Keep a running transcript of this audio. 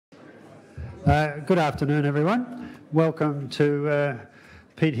Good afternoon, everyone. Welcome to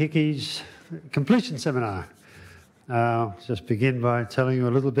Pete Hickey's completion seminar. I'll just begin by telling you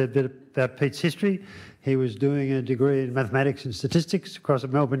a little bit about Pete's history. He was doing a degree in mathematics and statistics across at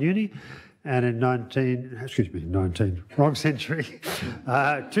Melbourne Uni, and in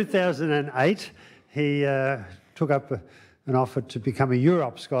 2008, he took up an offer to become a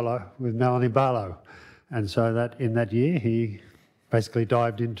Europe scholar with Melanie Barlow. And so in that year, he basically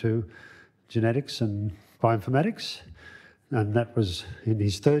dived into genetics and bioinformatics, and that was in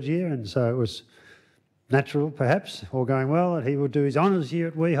his third year, and so it was natural, perhaps, all going well, that he would do his honours year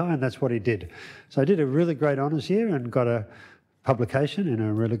at WEHI, and that's what he did. So he did a really great honours year and got a publication in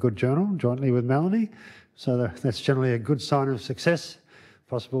a really good journal, jointly with Melanie. So that's generally a good sign of success,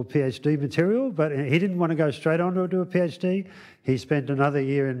 possible PhD material, but he didn't want to go straight on to do a PhD. He spent another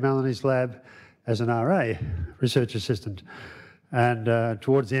year in Melanie's lab as an RA, research assistant, and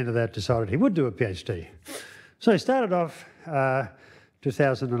towards the end of that decided he would do a PhD. So he started off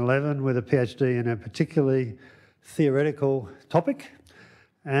 2011 with a PhD in a particularly theoretical topic,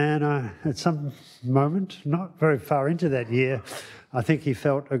 and at some moment, not very far into that year, I think he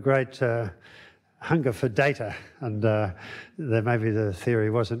felt a great hunger for data, and maybe the theory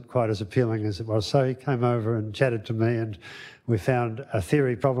wasn't quite as appealing as it was. So he came over and chatted to me, and we found a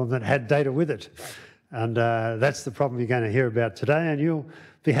theory problem that had data with it. And that's the problem you're going to hear about today, and you'll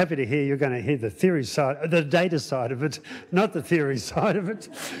be happy to hear you're going to hear the theory side, the data side of it, not the theory side of it.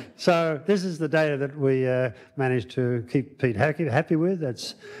 So this is the data that we managed to keep Pete happy with.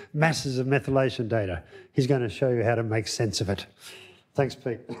 That's masses of methylation data. He's going to show you how to make sense of it. Thanks,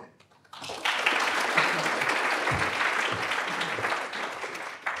 Pete.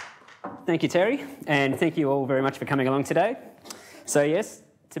 Thank you, Terry, and thank you all very much for coming along today. So yes,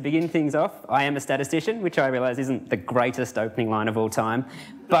 to begin things off, I am a statistician, which I realise isn't the greatest opening line of all time,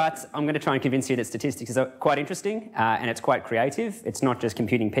 but I'm going to try and convince you that statistics is quite interesting and it's quite creative. It's not just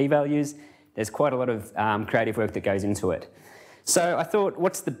computing p-values. There's quite a lot of creative work that goes into it. So I thought,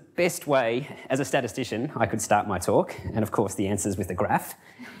 what's the best way, as a statistician, I could start my talk? And of course, the answer's with a graph.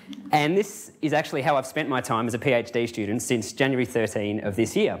 And this is actually how I've spent my time as a PhD student since January 13 of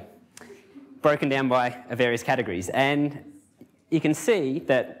this year, broken down by various categories. And you can see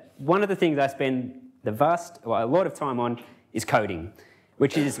that one of the things I spend a lot of time on is coding,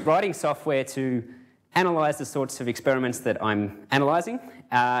 which is writing software to analyse the sorts of experiments that I'm analysing.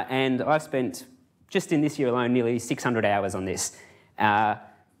 And I've spent, just in this year alone, nearly 600 hours on this.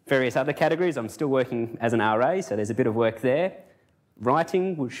 Various other categories, I'm still working as an RA, so there's a bit of work there.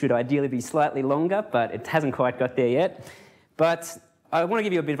 Writing, which should ideally be slightly longer, but it hasn't quite got there yet. But I want to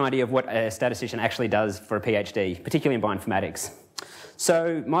give you a bit of an idea of what a statistician actually does for a PhD, particularly in bioinformatics.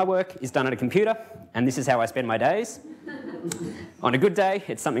 So my work is done at a computer, and this is how I spend my days. On a good day,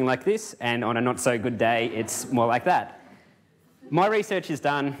 it's something like this, and on a not so good day, it's more like that. My research is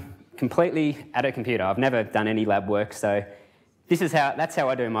done completely at a computer. I've never done any lab work, so that's how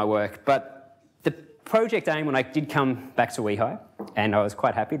I do my work. But the project aim when I did come back to WEHI, and I was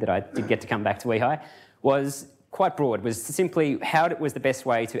quite happy that I did get to come back to WEHI, was quite broad, was simply how it was the best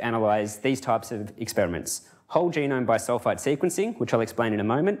way to analyse these types of experiments. Whole genome bisulfite sequencing, which I'll explain in a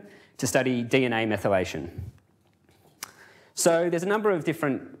moment, to study DNA methylation. So there's a number of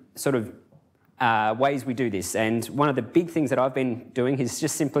different sort of ways we do this, and one of the big things that I've been doing is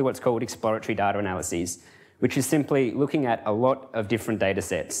just simply what's called exploratory data analyses, which is simply looking at a lot of different data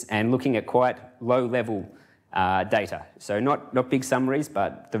sets and looking at quite low-level data. So not big summaries,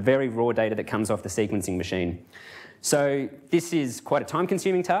 but the very raw data that comes off the sequencing machine. So this is quite a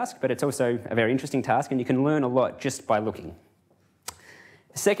time-consuming task, but it's also a very interesting task, and you can learn a lot just by looking.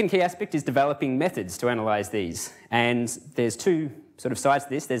 The second key aspect is developing methods to analyse these. And there's two sort of sides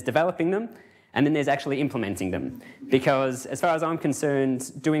to this. There's developing them, and then there's actually implementing them. Because as far as I'm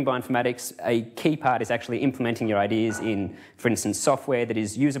concerned, doing bioinformatics, a key part is actually implementing your ideas in, for instance, software that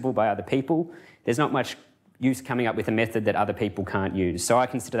is usable by other people. There's not much use coming up with a method that other people can't use. So I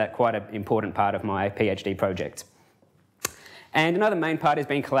consider that quite an important part of my PhD project. And another main part has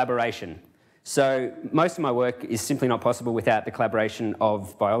been collaboration. So most of my work is simply not possible without the collaboration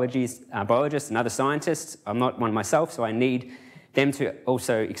of biologists and other scientists. I'm not one myself, so I need them to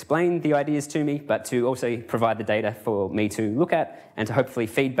also explain the ideas to me, but to also provide the data for me to look at and to hopefully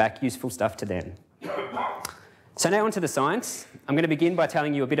feed back useful stuff to them. So now onto the science. I'm going to begin by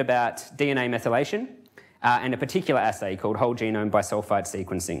telling you a bit about DNA methylation and a particular assay called whole genome bisulfite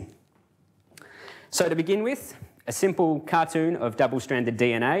sequencing. So to begin with, a simple cartoon of double-stranded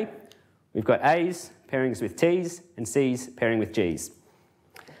DNA. We've got A's, pairings with T's, and C's, pairing with G's.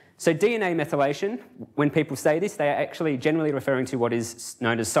 So DNA methylation, when people say this, they are actually generally referring to what is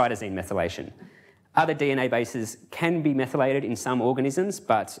known as cytosine methylation. Other DNA bases can be methylated in some organisms,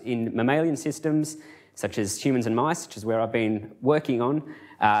 but in mammalian systems, such as humans and mice, which is where I've been working on,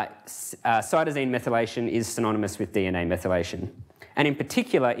 cytosine methylation is synonymous with DNA methylation. And in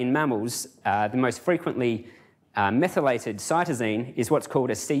particular, in mammals, the most frequently methylated cytosine is what's called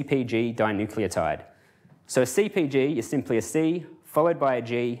a CpG dinucleotide. So a CpG is simply a C followed by a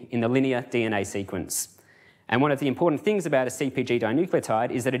G in the linear DNA sequence. And one of the important things about a CpG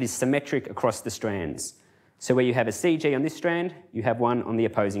dinucleotide is that it is symmetric across the strands. So where you have a CG on this strand, you have one on the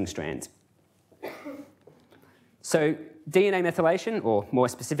opposing strand. So DNA methylation, or more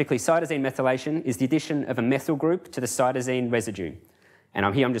specifically cytosine methylation, is the addition of a methyl group to the cytosine residue. And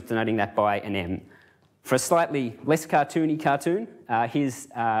I'm just denoting that by an M. For a slightly less cartoony cartoon, here's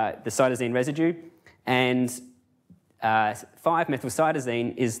the cytosine residue, and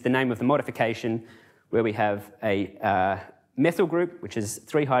 5-methylcytosine is the name of the modification where we have a methyl group, which is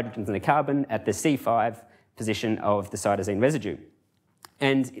 3 hydrogens and a carbon, at the C5 position of the cytosine residue.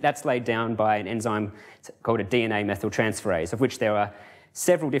 And that's laid down by an enzyme called a DNA methyltransferase, of which there are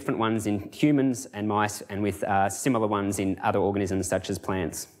several different ones in humans and mice, and with similar ones in other organisms such as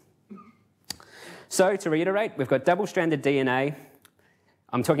plants. So to reiterate, we've got double-stranded DNA.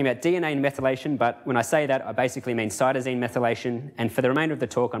 I'm talking about DNA and methylation, but when I say that, I basically mean cytosine methylation, and for the remainder of the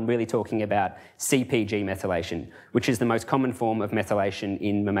talk, I'm really talking about CpG methylation, which is the most common form of methylation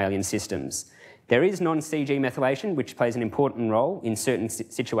in mammalian systems. There is non-CG methylation, which plays an important role in certain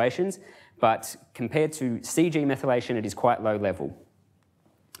situations, but compared to CG methylation, it is quite low level.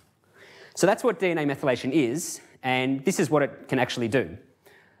 So that's what DNA methylation is, and this is what it can actually do.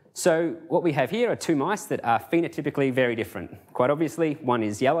 So what we have here are 2 mice that are phenotypically very different. Quite obviously, one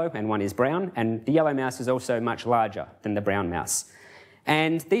is yellow and one is brown, and the yellow mouse is also much larger than the brown mouse.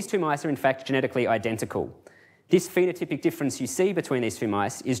 And these 2 mice are in fact genetically identical. This phenotypic difference you see between these 2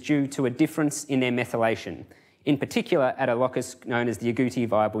 mice is due to a difference in their methylation, in particular at a locus known as the agouti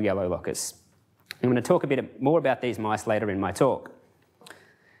viable yellow locus. I'm going to talk a bit more about these mice later in my talk.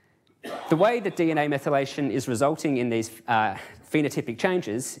 The way that DNA methylation is resulting in these phenotypic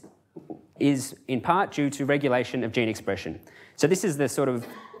changes is in part due to regulation of gene expression. So this is the sort of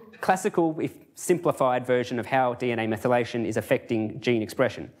classical, if simplified version of how DNA methylation is affecting gene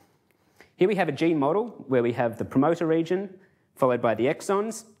expression. Here we have a gene model where we have the promoter region followed by the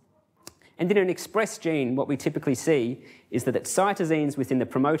exons. And in an expressed gene, what we typically see is that cytosines within the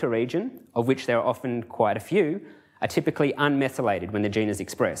promoter region, of which there are often quite a few, are typically unmethylated when the gene is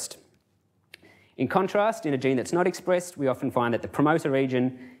expressed. In contrast, in a gene that's not expressed, we often find that the promoter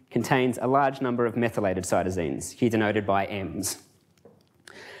region contains a large number of methylated cytosines, here denoted by Ms.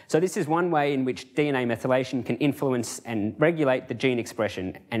 So this is one way in which DNA methylation can influence and regulate the gene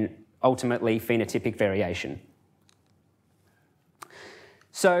expression and ultimately phenotypic variation.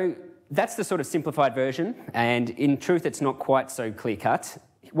 So that's the sort of simplified version, and in truth it's not quite so clear-cut.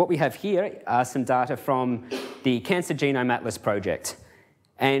 What we have here are some data from the Cancer Genome Atlas project.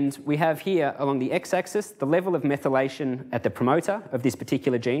 And we have here, along the x-axis, the level of methylation at the promoter of this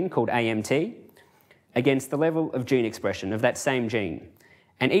particular gene, called AMT, against the level of gene expression of that same gene.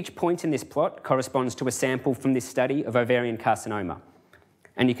 And each point in this plot corresponds to a sample from this study of ovarian carcinoma.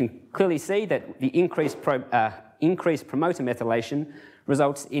 And you can clearly see that the increased promoter methylation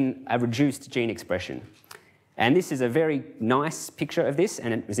results in a reduced gene expression. And this is a very nice picture of this,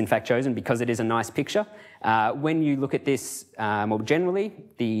 and it was in fact chosen because it is a nice picture. When you look at this more generally,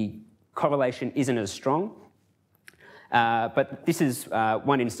 the correlation isn't as strong. But this is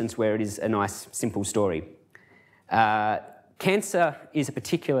one instance where it is a nice, simple story. Cancer is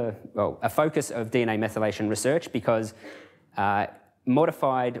a focus of DNA methylation research because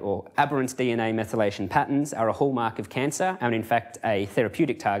modified or aberrant DNA methylation patterns are a hallmark of cancer and in fact a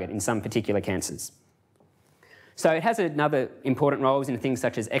therapeutic target in some particular cancers. So it has another important roles in things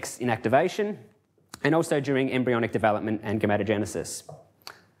such as X inactivation and also during embryonic development and gametogenesis.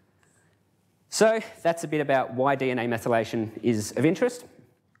 So that's a bit about why DNA methylation is of interest.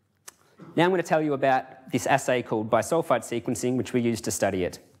 Now I'm going to tell you about this assay called bisulfite sequencing, which we use to study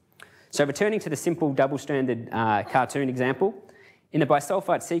it. So returning to the simple double-stranded cartoon example, in the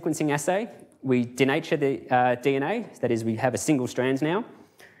bisulfite sequencing assay, we denature the DNA, that is, we have a single strand now.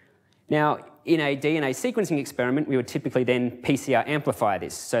 Now, in a DNA sequencing experiment, we would typically then PCR amplify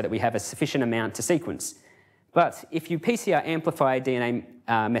this so that we have a sufficient amount to sequence. But if you PCR amplify DNA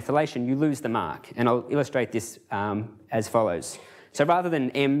methylation, you lose the mark. And I'll illustrate this as follows. So rather than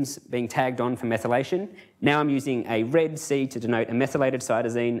M's being tagged on for methylation, now I'm using a red C to denote a methylated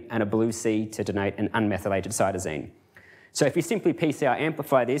cytosine and a blue C to denote an unmethylated cytosine. So if you simply PCR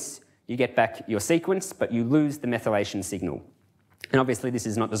amplify this, you get back your sequence, but you lose the methylation signal. And obviously this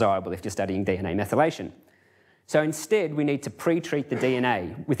is not desirable if you're studying DNA methylation. So instead, we need to pre-treat the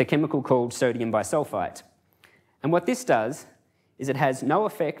DNA with a chemical called sodium bisulfite. And what this does is it has no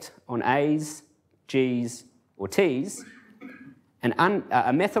effect on A's, G's, or T's.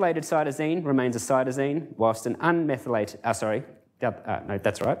 A methylated cytosine remains a cytosine, whilst an unmethylated,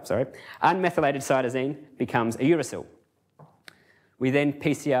 unmethylated cytosine becomes a uracil. We then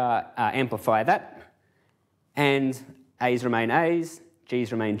PCR amplify that, and A's remain A's,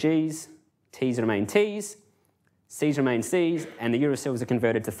 G's remain G's, T's remain T's, C's remain C's, and the uracils are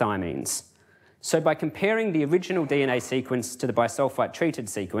converted to thymines. So by comparing the original DNA sequence to the bisulfite-treated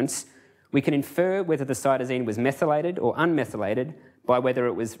sequence, we can infer whether the cytosine was methylated or unmethylated by whether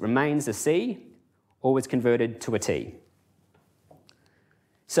it remains a C or was converted to a T.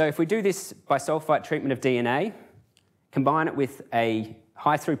 So if we do this bisulfite treatment of DNA, combine it with a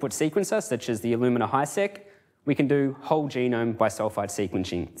high-throughput sequencer, such as the Illumina HiSeq, we can do whole genome bisulfite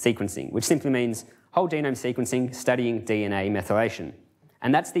sequencing, which simply means whole genome sequencing studying DNA methylation.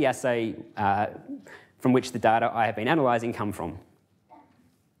 And that's the assay from which the data I have been analysing come from.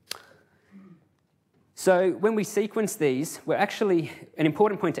 So when we sequence these, an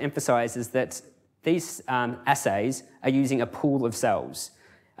important point to emphasise is that these assays are using a pool of cells.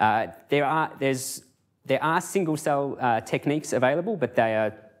 There are single cell techniques available, but they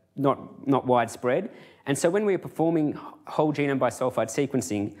are not widespread. And so when we're performing whole genome bisulfite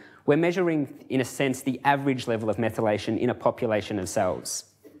sequencing, we're measuring, in a sense, the average level of methylation in a population of cells.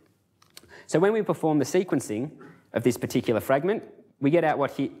 So when we perform the sequencing of this particular fragment, we get out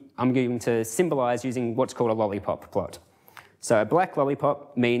what I'm going to symbolise using what's called a lollipop plot. So a black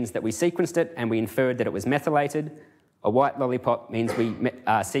lollipop means that we sequenced it and we inferred that it was methylated. A white lollipop means we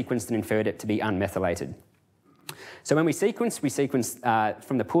sequenced and inferred it to be unmethylated. So when we sequence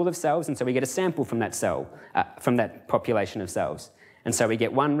from the pool of cells, and so we get a sample from that cell, from that population of cells. And so we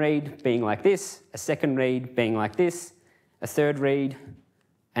get one read being like this, a second read being like this, a third read,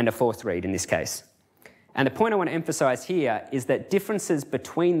 and a fourth read in this case. And the point I want to emphasise here is that differences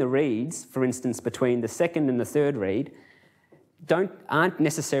between the reads, for instance, between the second and the third read, aren't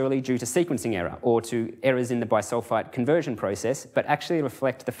necessarily due to sequencing error or to errors in the bisulfite conversion process, but actually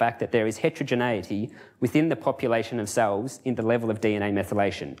reflect the fact that there is heterogeneity within the population of cells in the level of DNA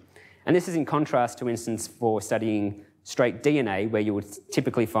methylation. And this is in contrast, to instance, for studying straight DNA, where you would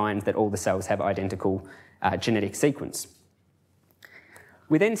typically find that all the cells have identical genetic sequence.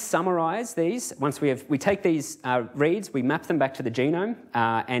 We then summarise these. Once we take these reads, we map them back to the genome,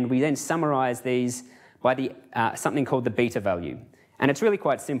 and we then summarise these by something called the beta value. And it's really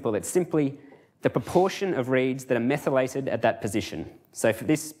quite simple. It's simply the proportion of reads that are methylated at that position. So for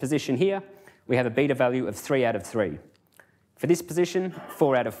this position here, we have a beta value of 3 out of 3. For this position,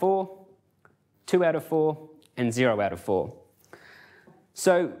 4 out of 4, 2 out of 4, and 0 out of 4.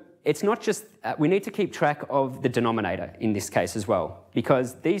 So it's not just, we need to keep track of the denominator in this case as well,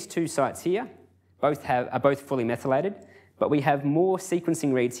 because these two sites here are both fully methylated, but we have more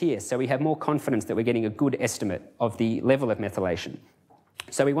sequencing reads here, so we have more confidence that we're getting a good estimate of the level of methylation.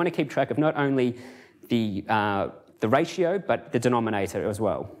 So we want to keep track of not only the ratio, but the denominator as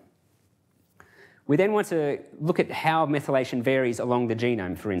well. We then want to look at how methylation varies along the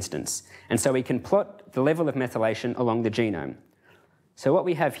genome, for instance. And so we can plot the level of methylation along the genome. So what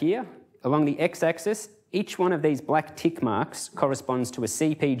we have here, along the x-axis, each one of these black tick marks corresponds to a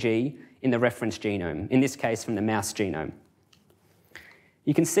CpG in the reference genome, in this case from the mouse genome.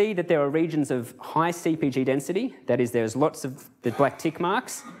 You can see that there are regions of high CpG density, that is, there's lots of the black tick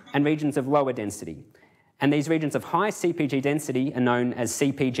marks, and regions of lower density. And these regions of high CpG density are known as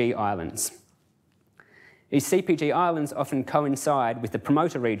CpG islands. These CpG islands often coincide with the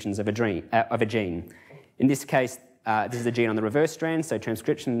promoter regions of a gene. In this case, this is a gene on the reverse strand, so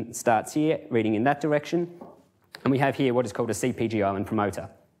transcription starts here, reading in that direction. And we have here what is called a CpG island promoter.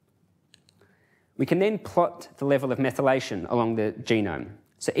 We can then plot the level of methylation along the genome.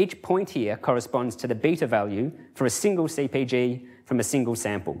 So each point here corresponds to the beta value for a single CpG from a single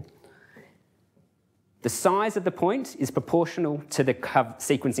sample. The size of the point is proportional to the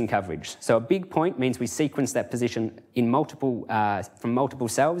sequencing coverage. So a big point means we sequence that position in from multiple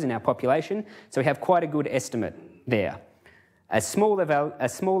cells in our population, so we have quite a good estimate there. A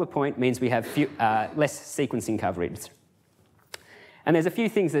smaller point means we have less sequencing coverage. And there's a few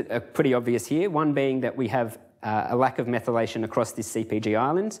things that are pretty obvious here, one being that we have a lack of methylation across this CpG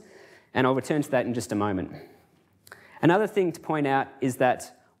island, and I'll return to that in just a moment. Another thing to point out is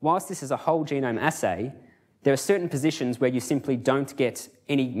that whilst this is a whole genome assay, there are certain positions where you simply don't get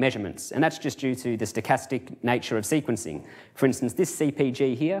any measurements, and that's just due to the stochastic nature of sequencing. For instance, this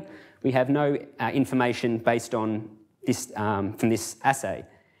CPG here, we have no information based on this, from this assay.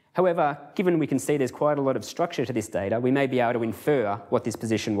 However, given we can see there's quite a lot of structure to this data, we may be able to infer what this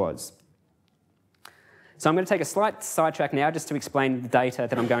position was. So I'm going to take a slight sidetrack now just to explain the data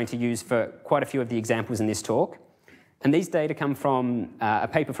that I'm going to use for quite a few of the examples in this talk. And these data come from a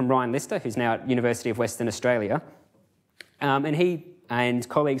paper from Ryan Lister, who's now at University of Western Australia. And he and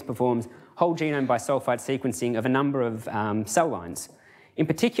colleagues performed whole genome bisulfite sequencing of a number of cell lines. In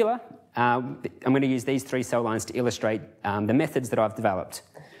particular, I'm going to use these 3 cell lines to illustrate the methods that I've developed.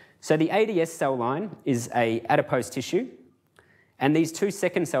 So the ADS cell line is an adipose tissue, and these 2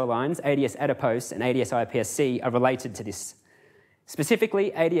 second cell lines, ADS adipose and ADS iPSC, are related to this.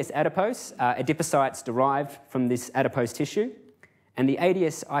 Specifically, ADS adipose, adipocytes derived from this adipose tissue, and the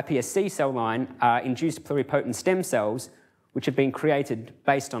ADS iPSC cell line are induced pluripotent stem cells which have been created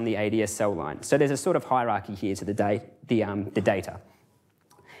based on the ADS cell line. So there's a sort of hierarchy here to the data.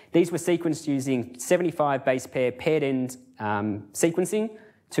 These were sequenced using 75 base pair paired end sequencing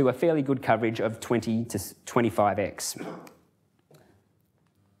to a fairly good coverage of 20 to 25x.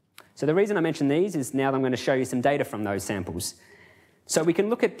 So the reason I mention these is now that I'm going to show you some data from those samples. So we can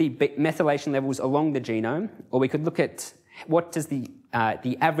look at the methylation levels along the genome, or we could look at what does the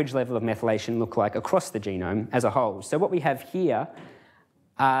average level of methylation look like across the genome as a whole. So what we have here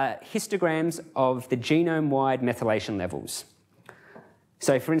are histograms of the genome-wide methylation levels.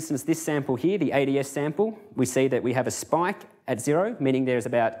 So for instance, this sample here, the ADS sample, we see that we have a spike at 0, meaning there's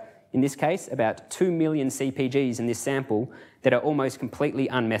about, in this case, about 2 million CPGs in this sample that are almost completely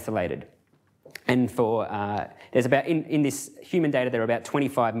unmethylated. And for, there's about, in this human data, there are about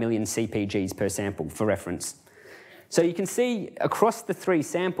 25 million CPGs per sample for reference. So you can see across the 3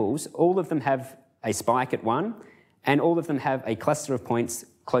 samples, all of them have a spike at 1, and all of them have a cluster of points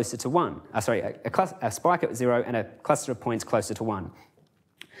closer to 1. A spike at 0 and a cluster of points closer to 1.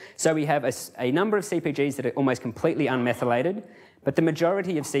 So we have a number of CPGs that are almost completely unmethylated, but the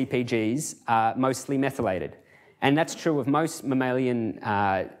majority of CPGs are mostly methylated. And that's true of most mammalian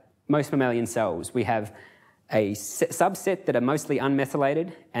cells. We have a subset that are mostly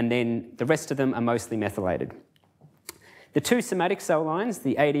unmethylated, and then the rest of them are mostly methylated. The 2 somatic cell lines,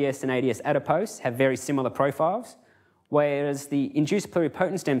 the ADS and ADS adipose, have very similar profiles, whereas the induced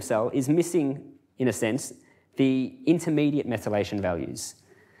pluripotent stem cell is missing, in a sense, the intermediate methylation values.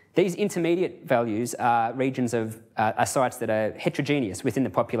 These intermediate values are regions of are sites that are heterogeneous within the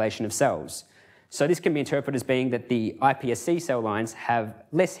population of cells. So this can be interpreted as being that the iPSC cell lines have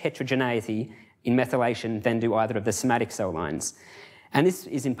less heterogeneity in methylation than do either of the somatic cell lines. And this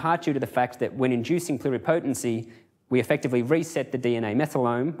is in part due to the fact that when inducing pluripotency, we effectively reset the DNA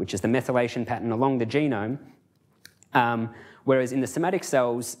methylome, which is the methylation pattern along the genome, whereas in the somatic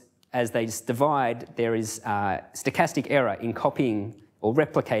cells, as they divide, there is stochastic error in copying or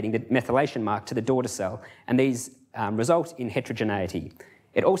replicating the methylation mark to the daughter cell, and these result in heterogeneity.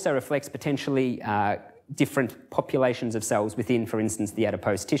 It also reflects potentially different populations of cells within, for instance, the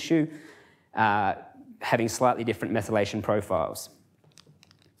adipose tissue, having slightly different methylation profiles.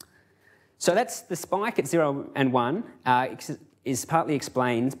 So that's the spike at 0 and 1 is partly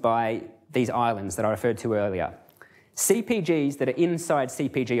explained by these islands that I referred to earlier. CPGs that are inside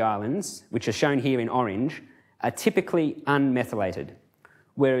CPG islands, which are shown here in orange, are typically unmethylated,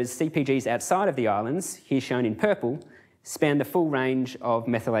 whereas CPGs outside of the islands, here shown in purple, span the full range of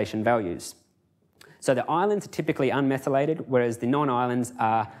methylation values. So the islands are typically unmethylated, whereas the non-islands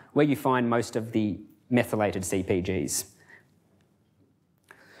are where you find most of the methylated CPGs.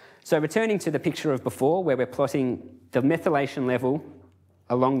 So returning to the picture of before, where we're plotting the methylation level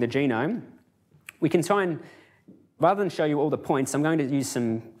along the genome, we can try and, rather than show you all the points, I'm going to use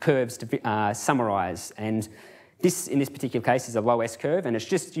some curves to summarise. And this, in this particular case, is a low S curve, and it's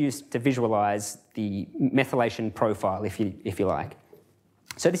just used to visualise the methylation profile, if you like.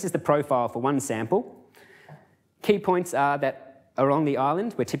 So this is the profile for one sample. Key points are that along the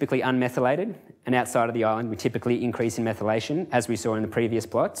island, we're typically unmethylated, and outside of the island, we typically increase in methylation, as we saw in the previous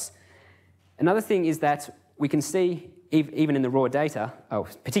plots. Another thing is that we can see, even in the raw data,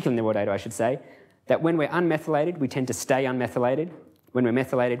 particularly in the raw data, I should say, that when we're unmethylated, we tend to stay unmethylated. When we're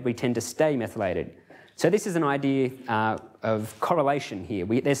methylated, we tend to stay methylated. So this is an idea of correlation here.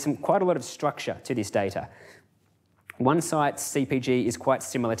 There's quite a lot of structure to this data. One site's CPG is quite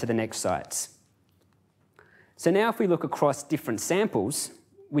similar to the next site's. So now if we look across different samples,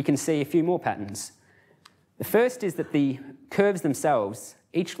 we can see a few more patterns. The first is that the curves themselves,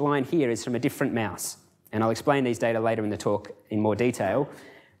 each line here is from a different mouse. And I'll explain these data later in the talk in more detail.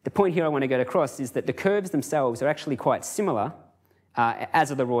 The point here I want to get across is that the curves themselves are actually quite similar,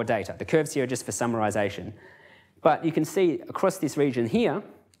 as are the raw data. The curves here are just for summarization. But you can see across this region here,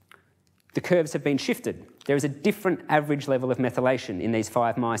 the curves have been shifted. There is a different average level of methylation in these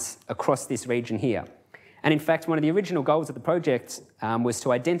 5 mice across this region here. And in fact, one of the original goals of the project was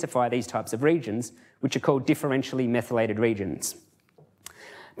to identify these types of regions, which are called differentially methylated regions.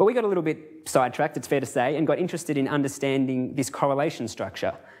 But we got a little bit sidetracked, it's fair to say, and got interested in understanding this correlation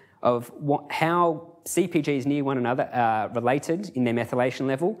structure of how CPGs near one another are related in their methylation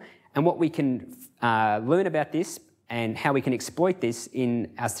level, and what we can learn about this and how we can exploit this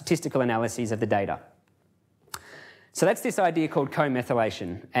in our statistical analyses of the data. So that's this idea called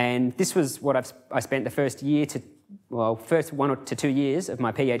co-methylation, and this was what I spent the first 1 to 2 years of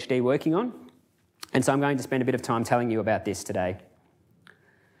my PhD working on, and so I'm going to spend a bit of time telling you about this today.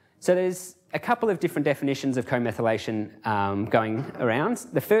 So there's a couple of different definitions of co-methylation going around.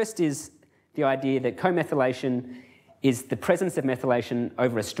 The first is the idea that co-methylation is the presence of methylation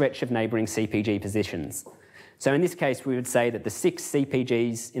over a stretch of neighbouring CPG positions. So in this case, we would say that the 6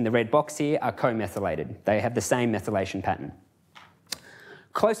 CPGs in the red box here are co-methylated. They have the same methylation pattern.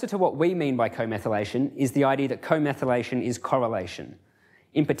 Closer to what we mean by co-methylation is the idea that co-methylation is correlation.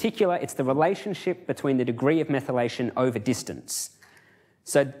 In particular, it's the relationship between the degree of methylation over distance.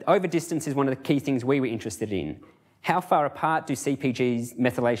 So over distance is one of the key things we were interested in. How far apart do CPGs'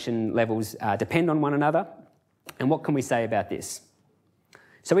 methylation levels depend on one another? And what can we say about this?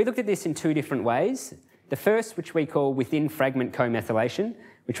 So we looked at this in 2 different ways. The first, which we call within fragment co-methylation,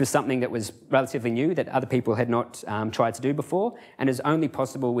 which was something that was relatively new that other people had not tried to do before and is only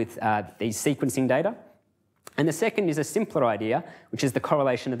possible with these sequencing data. And the second is a simpler idea, which is the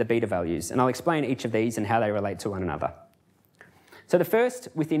correlation of the beta values. And I'll explain each of these and how they relate to one another. So the first,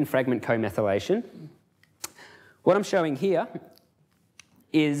 within fragment co-methylation, what I'm showing here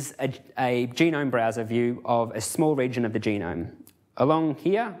is a genome browser view of a small region of the genome. Along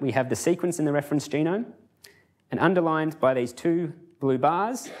here, we have the sequence in the reference genome, and underlined by these 2 blue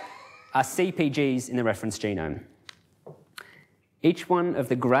bars are CPGs in the reference genome. Each one of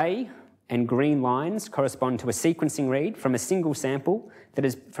the grey and green lines correspond to a sequencing read from a single sample that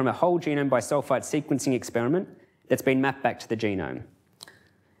is from a whole genome bisulfite sequencing experiment that's been mapped back to the genome.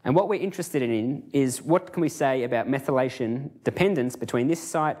 And what we're interested in is what can we say about methylation dependence between this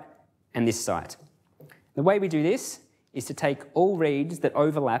site and this site. The way we do this is to take all reads that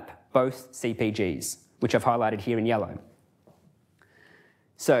overlap both CPGs, which I've highlighted here in yellow.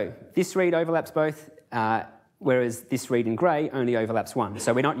 So this read overlaps both, whereas this read in grey only overlaps one.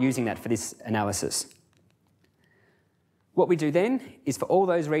 So we're not using that for this analysis. What we do then is for all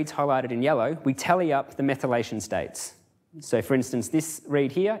those reads highlighted in yellow, we tally up the methylation states. So for instance, this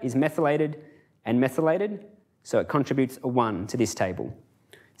read here is methylated and methylated, so it contributes a 1 to this table.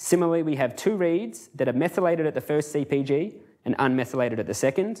 Similarly, we have 2 reads that are methylated at the first CPG and unmethylated at the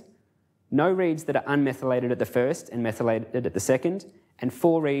second, no reads that are unmethylated at the first and methylated at the second, and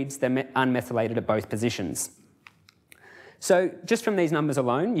 4 reads that are unmethylated at both positions. So just from these numbers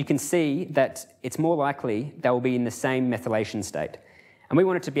alone, you can see that it's more likely they will be in the same methylation state. And we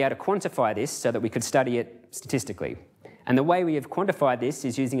wanted to be able to quantify this so that we could study it statistically. And the way we have quantified this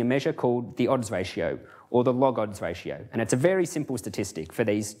is using a measure called the odds ratio, or the log odds ratio. And it's a very simple statistic for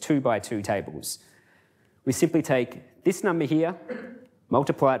these 2x2 tables. We simply take this number here,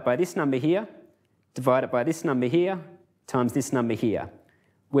 multiply it by this number here, divide it by this number here, times this number here,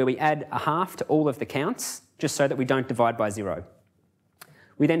 where we add a half to all of the counts, just so that we don't divide by 0.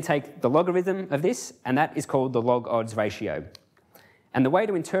 We then take the logarithm of this, and that is called the log odds ratio. And the way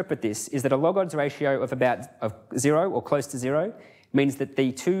to interpret this is that a log odds ratio of 0 or close to 0 means that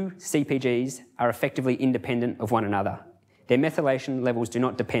the 2 CPGs are effectively independent of one another. Their methylation levels do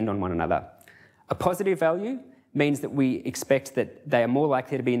not depend on one another. A positive value means that we expect that they are more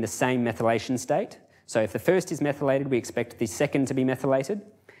likely to be in the same methylation state. So if the first is methylated, we expect the second to be methylated.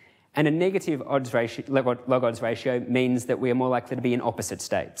 And a negative odds ratio, log odds ratio means that we are more likely to be in opposite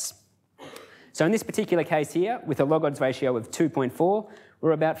states. So in this particular case here, with a log odds ratio of 2.4,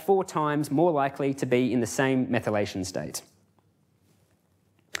 we're about 4 times more likely to be in the same methylation state.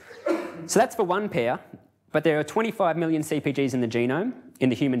 So that's for one pair, but there are 25 million CPGs in the genome, in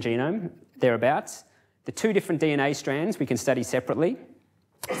the human genome, thereabouts. The 2 different DNA strands we can study separately.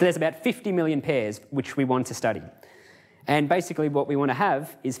 So there's about 50 million pairs which we want to study. And basically what we want to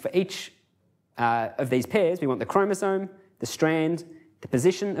have is for each of these pairs, we want the chromosome, the strand, the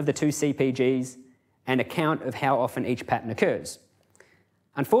position of the 2 CPGs, and a count of how often each pattern occurs.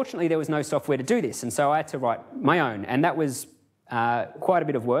 Unfortunately, there was no software to do this, and so I had to write my own, and that was quite a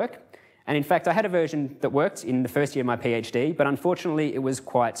bit of work. And in fact, I had a version that worked in the first year of my PhD, but unfortunately it was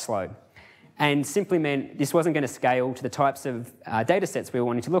quite slow. And simply meant this wasn't going to scale to the types of data sets we were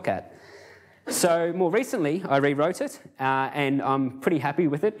wanting to look at. So more recently, I rewrote it, and I'm pretty happy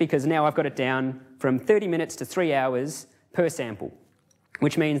with it because now I've got it down from 30 minutes to 3 hours per sample,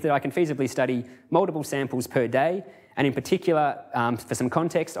 which means that I can feasibly study multiple samples per day. And in particular, for some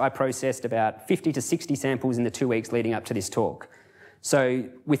context, I processed about 50 to 60 samples in the 2 weeks leading up to this talk. So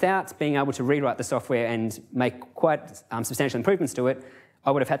without being able to rewrite the software and make quite substantial improvements to it,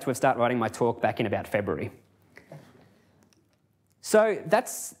 I would have had to have started writing my talk back in about February. So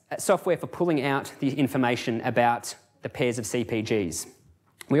that's software for pulling out the information about the pairs of CpGs.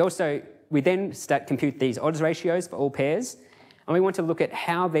 We then compute these odds ratios for all pairs, and we want to look at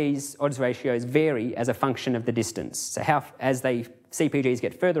how these odds ratios vary as a function of the distance. So as CpGs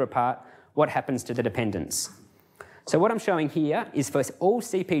get further apart, what happens to the dependence? So what I'm showing here is for all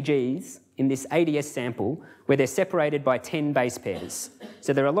CpGs in this ADS sample where they're separated by 10 base pairs.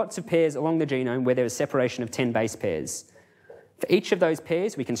 So there are lots of pairs along the genome where there is separation of 10 base pairs. For each of those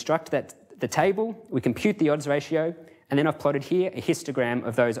pairs, we construct the table, we compute the odds ratio, and then I've plotted here a histogram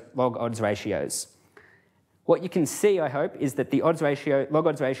of those log odds ratios. What you can see, I hope, is that the log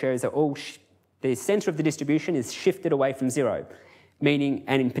odds ratios are all, the centre of the distribution is shifted away from 0, meaning,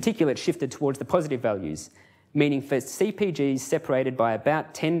 and in particular, it's shifted towards the positive values, meaning for CpGs separated by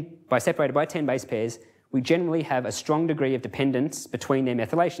 10 base pairs, we generally have a strong degree of dependence between their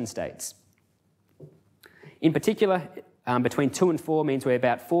methylation states. In particular, between 2 and 4 means we're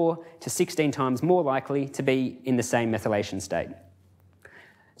about 4 to 16 times more likely to be in the same methylation state.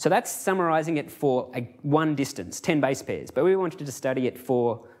 So that's summarising it for one distance, 10 base pairs. But we wanted to study it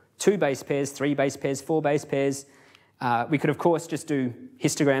for 2 base pairs, 3 base pairs, 4 base pairs. We could, of course, just do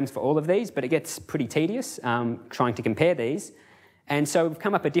histograms for all of these, but it gets pretty tedious trying to compare these. And so we've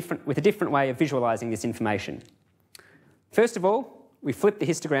come up with a different way of visualising this information. First of all, we flip the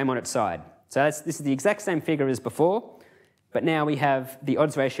histogram on its side. So this is the exact same figure as before, but now we have the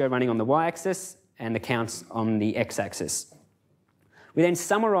odds ratio running on the y-axis and the counts on the x-axis. We then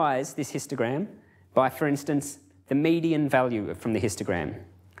summarise this histogram by, for instance, the median value from the histogram.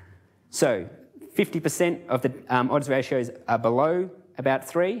 So 50% of the odds ratios are below about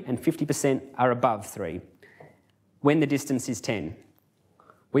 3 and 50% are above 3 when the distance is 10.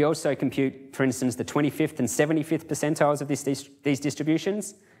 We also compute, for instance, the 25th and 75th percentiles of these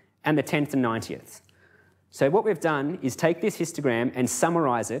distributions and the 10th and 90th. So what we've done is take this histogram and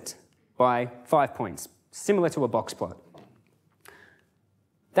summarise it by 5 points, similar to a box plot.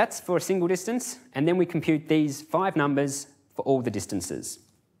 That's for a single distance, and then we compute these 5 numbers for all the distances.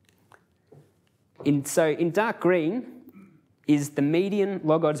 So in dark green is the median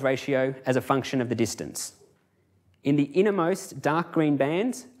log odds ratio as a function of the distance. In the innermost dark green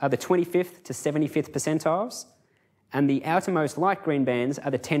bands are the 25th to 75th percentiles, and the outermost light green bands are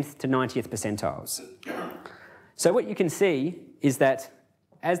the 10th to 90th percentiles. So what you can see is that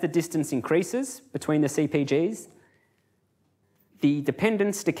as the distance increases between the CpGs, the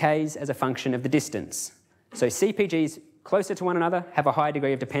dependence decays as a function of the distance. So CpGs closer to one another have a higher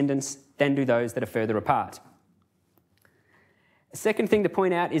degree of dependence than do those that are further apart. A second thing to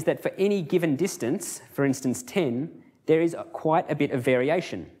point out is that for any given distance, for instance 10, there is quite a bit of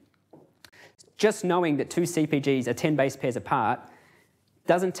variation. Just knowing that 2 CpGs are 10 base pairs apart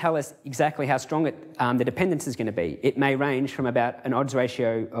doesn't tell us exactly how strong the dependence is going to be. It may range from about an odds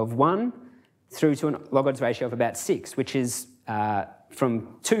ratio of 1 through to a log odds ratio of about 6, which is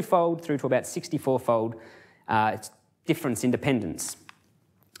from 2-fold through to about 64-fold difference in dependence.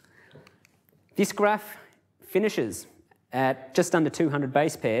 This graph finishes at just under 200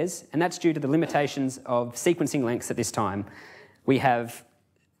 base pairs, and that's due to the limitations of sequencing lengths at this time. We have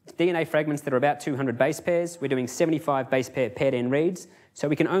DNA fragments that are about 200 base pairs. We're doing 75 base pair paired-end reads, so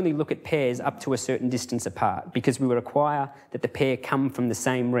we can only look at pairs up to a certain distance apart because we require that the pair come from the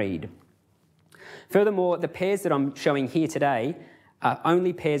same read. Furthermore, the pairs that I'm showing here today are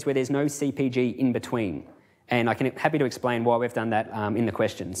only pairs where there's no CpG in between, and I'm happy to explain why we've done that in the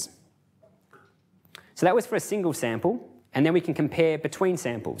questions. So that was for a single sample, and then we can compare between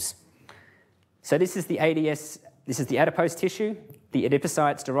samples. So this is the ADS, this is the adipose tissue, the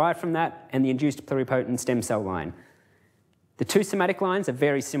adipocytes derived from that, and the induced pluripotent stem cell line. The 2 somatic lines are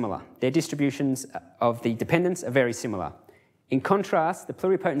very similar. Their distributions of the dependence are very similar. In contrast, the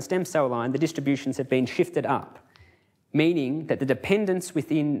pluripotent stem cell line, the distributions have been shifted up, meaning that the dependence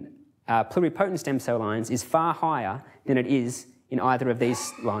within pluripotent stem cell lines is far higher than it is in either of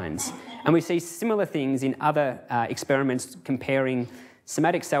these lines. And we see similar things in other experiments comparing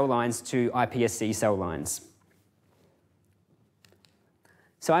somatic cell lines to iPSC cell lines.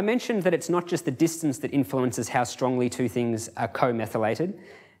 So I mentioned that it's not just the distance that influences how strongly two things are co-methylated,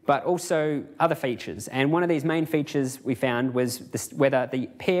 but also other features. And one of these main features we found was whether the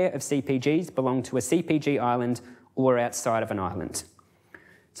pair of CPGs belong to a CPG island or outside of an island.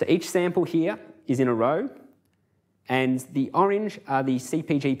 So each sample here is in a row, and the orange are the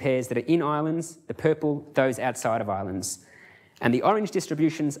CPG pairs that are in islands, the purple, those outside of islands. And the orange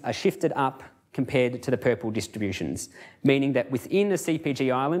distributions are shifted up compared to the purple distributions, meaning that within a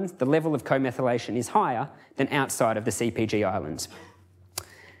CPG island, the level of co-methylation is higher than outside of the CPG island.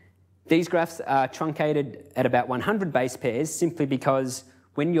 These graphs are truncated at about 100 base pairs simply because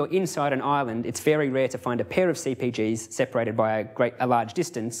when you're inside an island, it's very rare to find a pair of CPGs separated by a large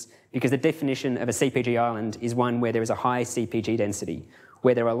distance, because the definition of a CPG island is one where there is a high CPG density,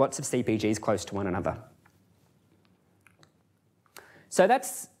 where there are lots of CPGs close to one another. So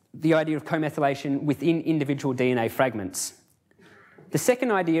that's the idea of co-methylation within individual DNA fragments. The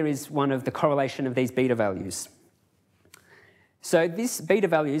second idea is one of the correlation of these beta values. So these beta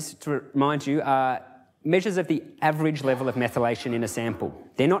values, to remind you, are measures of the average level of methylation in a sample.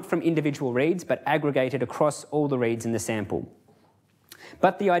 They're not from individual reads, but aggregated across all the reads in the sample.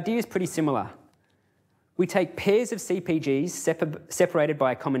 But the idea is pretty similar. We take pairs of CPGs separated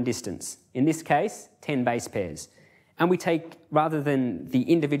by a common distance, in this case, 10 base pairs. And we take, rather than the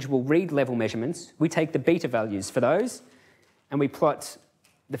individual read level measurements, we take the beta values for those, and we plot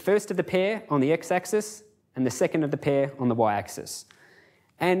the first of the pair on the x-axis and the second of the pair on the y-axis.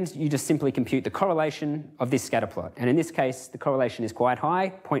 And you just simply compute the correlation of this scatter plot. And in this case, the correlation is quite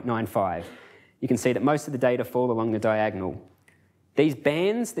high, 0.95. You can see that most of the data fall along the diagonal. These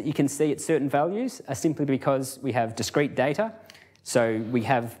bands that you can see at certain values are simply because we have discrete data. So we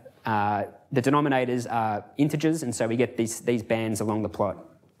have the denominators are integers, and so we get these bands along the plot.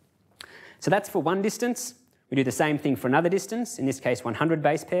 So that's for one distance. We do the same thing for another distance, in this case 100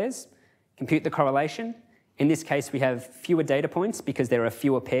 base pairs, compute the correlation. In this case, we have fewer data points because there are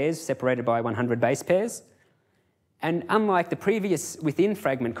fewer pairs separated by 100 base pairs. And unlike the previous within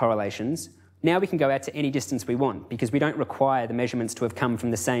fragment correlations, now we can go out to any distance we want because we don't require the measurements to have come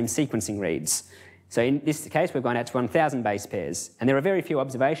from the same sequencing reads. So in this case, we've gone out to 1,000 base pairs. And there are very few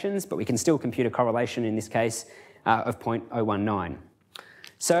observations, but we can still compute a correlation in this case of 0.019.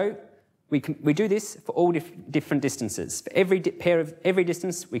 So we do this for all different distances. For every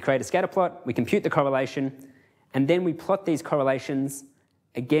distance, we create a scatter plot, we compute the correlation, and then we plot these correlations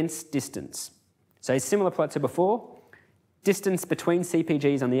against distance. So a similar plot to before, distance between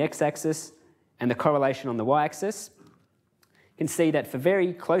CPGs on the x-axis and the correlation on the y-axis. You can see that for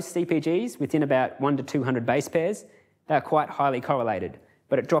very close CPGs, within about 1 to 200 base pairs, they are quite highly correlated,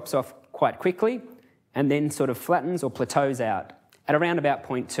 but it drops off quite quickly and then sort of flattens or plateaus out at around about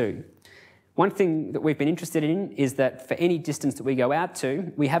 0.2. One thing that we've been interested in is that for any distance that we go out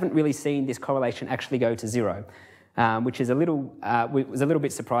to, we haven't really seen this correlation actually go to zero, which is was a little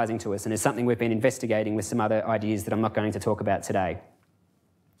bit surprising to us, and is something we've been investigating with some other ideas that I'm not going to talk about today.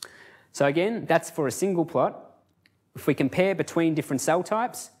 So again, that's for a single plot. If we compare between different cell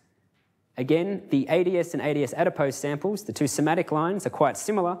types, again, the ADS and ADS adipose samples, the two somatic lines, are quite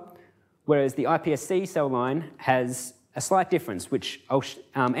similar, whereas the iPSC cell line has a slight difference, which I'll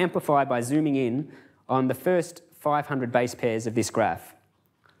amplify by zooming in on the first 500 base pairs of this graph.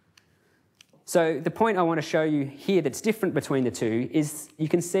 So the point I want to show you here that's different between the two is you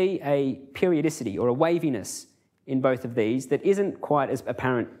can see a periodicity or a waviness in both of these that isn't quite as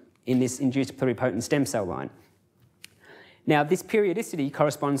apparent in this induced pluripotent stem cell line. Now, this periodicity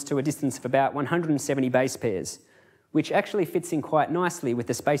corresponds to a distance of about 170 base pairs, which actually fits in quite nicely with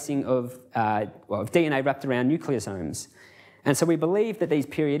the spacing of DNA wrapped around nucleosomes. And so we believe that these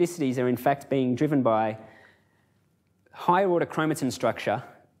periodicities are in fact being driven by higher order chromatin structure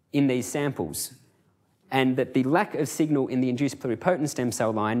in these samples, and that the lack of signal in the induced pluripotent stem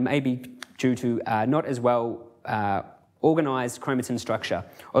cell line may be due to not as well organised chromatin structure,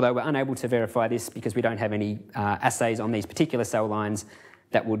 although we're unable to verify this because we don't have any assays on these particular cell lines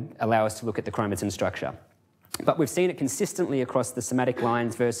that would allow us to look at the chromatin structure. But we've seen it consistently across the somatic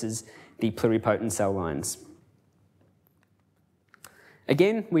lines versus the pluripotent cell lines.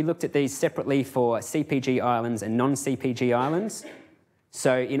 Again, we looked at these separately for CPG islands and non-CPG islands.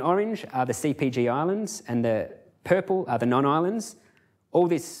 So in orange are the CPG islands and the purple are the non-islands. All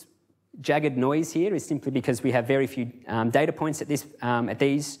this jagged noise here is simply because we have very few data points at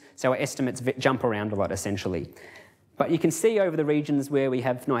these, so our estimates jump around a lot essentially. But you can see over the regions where we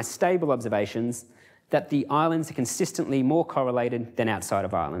have nice stable observations that the islands are consistently more correlated than outside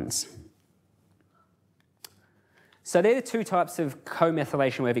of islands. So they're the two types of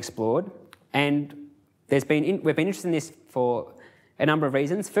co-methylation we've explored, and we've been interested in this for a number of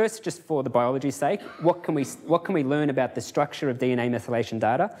reasons. First, just for the biology's sake, what can we learn about the structure of DNA methylation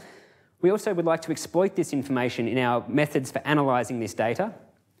data? We also would like to exploit this information in our methods for analysing this data.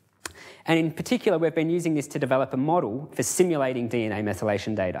 And in particular, we've been using this to develop a model for simulating DNA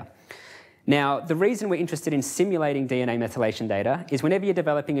methylation data. Now, the reason we're interested in simulating DNA methylation data is whenever you're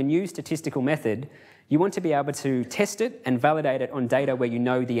developing a new statistical method, you want to be able to test it and validate it on data where you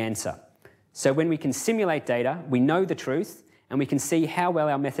know the answer. So when we can simulate data, we know the truth, and we can see how well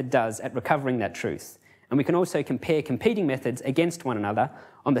our method does at recovering that truth. And we can also compare competing methods against one another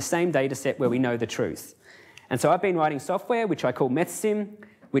on the same data set where we know the truth. And so I've been writing software, which I call MethSim,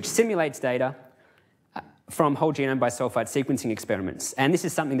 which simulates data from whole genome bisulfite sequencing experiments. And this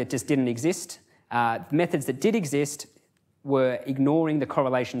is something that just didn't exist. Methods that did exist were ignoring the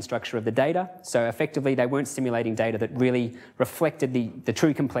correlation structure of the data. So effectively, they weren't simulating data that really reflected the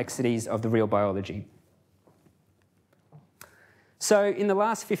true complexities of the real biology. So in the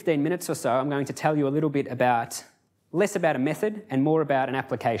last 15 minutes or so, I'm going to tell you a little bit less about a method and more about an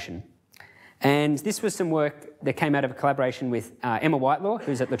application. And this was some work that came out of a collaboration with Emma Whitelaw,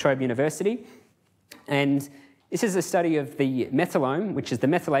 who's at La Trobe University. And this is a study of the methylome, which is the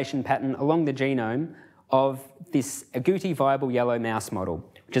methylation pattern along the genome of this agouti viable yellow mouse model,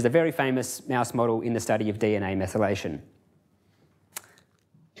 which is a very famous mouse model in the study of DNA methylation.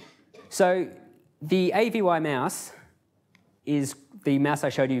 So the AVY mouse is the mouse I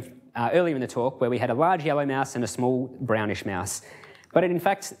showed you earlier in the talk, where we had a large yellow mouse and a small brownish mouse. But in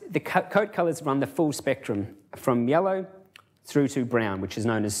fact, the coat colours run the full spectrum from yellow through to brown, which is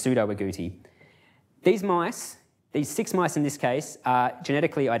known as pseudo-agouti. These mice, these 6 mice in this case, are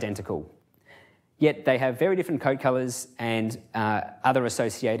genetically identical. Yet they have very different coat colours and other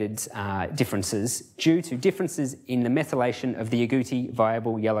associated differences due to differences in the methylation of the agouti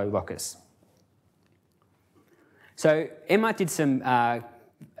viable yellow locus. So Emma did some of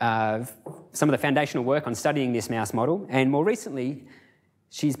the foundational work on studying this mouse model, and more recently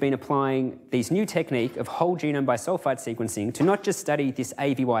she's been applying this new technique of whole genome bisulfite sequencing to not just study this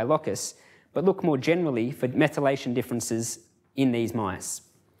AVY locus, but look more generally for methylation differences in these mice.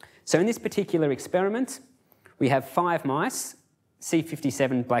 So in this particular experiment, we have 5 mice,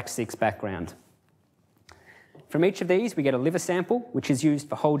 C57 black 6 background. From each of these, we get a liver sample, which is used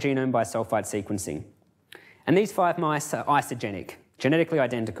for whole genome bisulfite sequencing. And these 5 mice are isogenic, genetically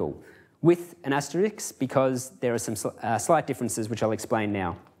identical, with an asterisk because there are some slight differences which I'll explain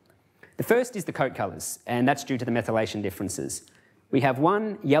now. The first is the coat colours, and that's due to the methylation differences. We have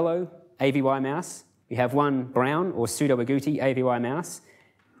 1 yellow AVY mouse, we have 1 brown or pseudo-agouti AVY mouse,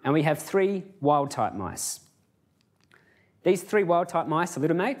 and we have 3 wild-type mice. These 3 wild-type mice are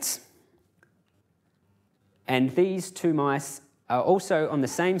litter mates, and these 2 mice are also on the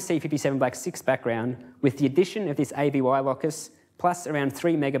same C57 black 6 background with the addition of this AVY locus plus around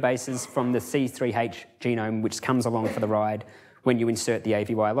 3 megabases from the C3H genome, which comes along for the ride when you insert the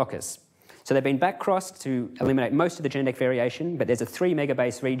AVY locus. So they've been back-crossed to eliminate most of the genetic variation, but there's a 3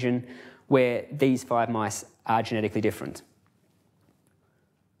 megabase region where these 5 mice are genetically different.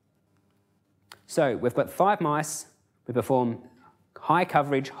 So we've got 5 mice, we perform high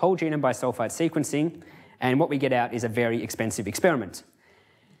coverage whole genome bisulfite sequencing, and what we get out is a very expensive experiment.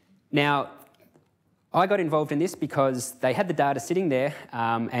 Now, I got involved in this because they had the data sitting there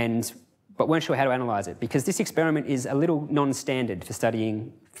but weren't sure how to analyse it, because this experiment is a little non-standard for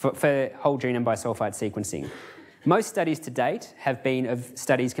studying for whole genome bisulfite sequencing. Most studies to date have been of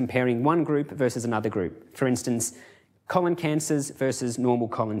studies comparing one group versus another group. For instance, colon cancers versus normal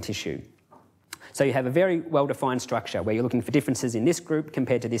colon tissue. So you have a very well-defined structure where you're looking for differences in this group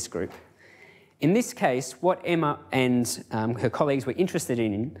compared to this group. In this case, what Emma and her colleagues were interested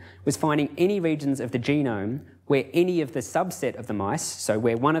in was finding any regions of the genome where any of the subset of the mice, so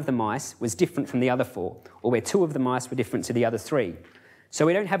where one of the mice was different from the other 4, or where 2 of the mice were different to the other 3. So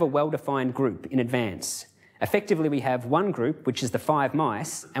we don't have a well-defined group in advance. Effectively, we have one group, which is the 5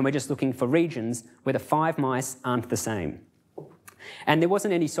 mice, and we're just looking for regions where the 5 mice aren't the same. And there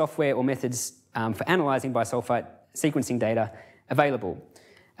wasn't any software or methods for analysing bisulfite sequencing data available.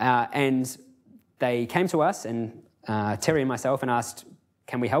 And they came to us, and Terry and myself, and asked,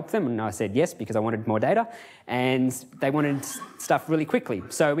 can we help them? And I said yes, because I wanted more data. And they wanted stuff really quickly.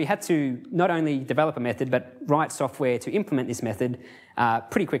 So we had to not only develop a method, but write software to implement this method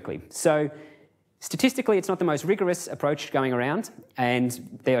pretty quickly. So statistically, it's not the most rigorous approach going around,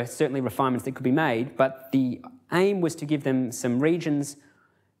 and there are certainly refinements that could be made, but the aim was to give them some regions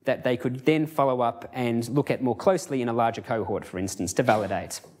that they could then follow up and look at more closely in a larger cohort, for instance, to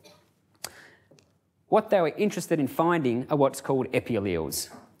validate. What they were interested in finding are what's called epialleles,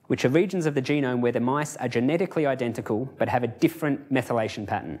 which are regions of the genome where the mice are genetically identical but have a different methylation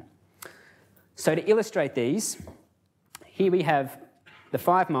pattern. So to illustrate these, here we have the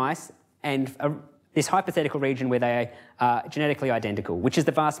 5 mice and this hypothetical region where they are genetically identical, which is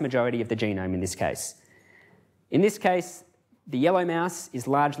the vast majority of the genome in this case. In this case, the yellow mouse is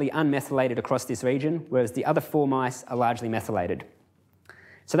largely unmethylated across this region, whereas the other 4 mice are largely methylated.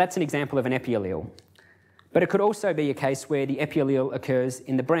 So that's an example of an epiallele. But it could also be a case where the epiallele occurs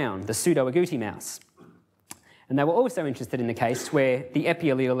in the brown, the pseudo-agouti mouse. And they were also interested in the case where the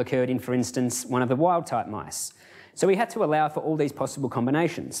epiallele occurred in, for instance, one of the wild-type mice. So we had to allow for all these possible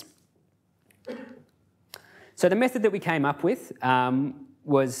combinations. So the method that we came up with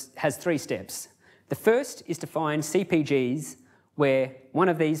has 3 steps. The first is to find CPGs where one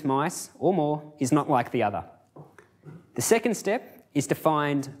of these mice or more is not like the other. The second step is to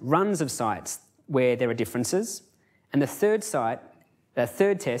find runs of sites where there are differences. And the third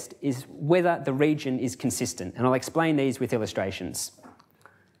test is whether the region is consistent. And I'll explain these with illustrations.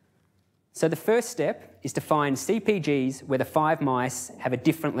 So the first step is to find CPGs where the 5 mice have a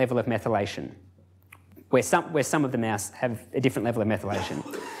different level of methylation, where some of the mouse have a different level of methylation.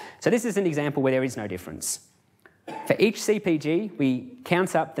 So this is an example where there is no difference. For each CPG, we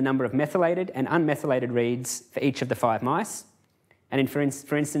count up the number of methylated and unmethylated reads for each of the 5 mice. And for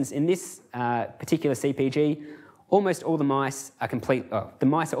instance, in this particular CPG, almost all the mice are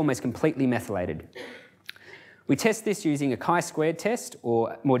almost completely methylated. We test this using a chi-squared test,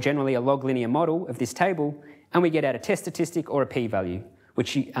 or more generally a log linear model of this table, and we get out a test statistic or a p-value,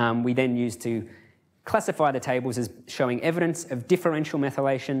 which we then use to classify the tables as showing evidence of differential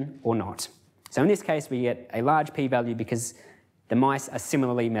methylation or not. So in this case, we get a large p-value because the mice are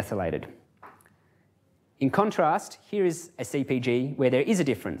similarly methylated. In contrast, here is a CPG where there is a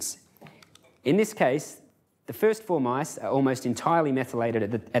difference. In this case, the first 4 mice are almost entirely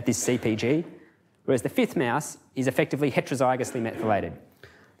methylated at this CPG, whereas the 5th mouse is effectively heterozygously methylated.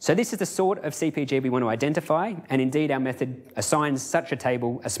 So this is the sort of CPG we want to identify, and indeed our method assigns such a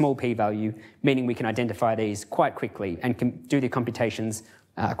table a small p-value, meaning we can identify these quite quickly and can do the computations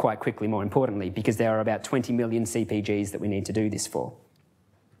quite quickly, more importantly, because there are about 20 million CPGs that we need to do this for.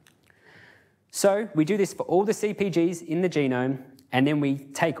 So we do this for all the CPGs in the genome, and then we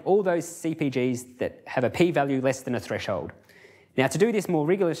take all those CPGs that have a p-value less than a threshold. Now, to do this more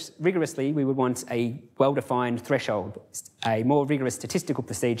rigorously, we would want a well-defined threshold, a more rigorous statistical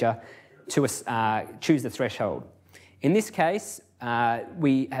procedure to choose the threshold. In this case,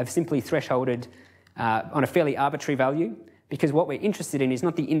 we have simply thresholded on a fairly arbitrary value, because what we're interested in is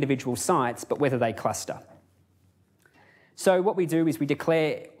not the individual sites, but whether they cluster. So what we do is we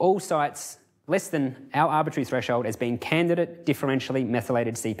declare all sites less than our arbitrary threshold as being candidate differentially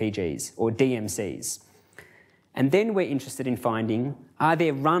methylated CPGs, or DMCs. And then we're interested in finding, are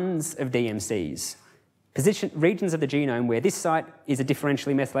there runs of DMCs? Regions of the genome where this site is a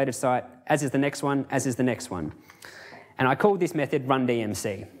differentially methylated site, as is the next one, as is the next one. And I call this method run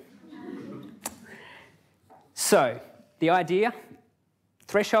DMC. So the idea,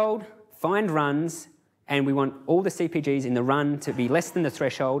 threshold, find runs, and we want all the CPGs in the run to be less than the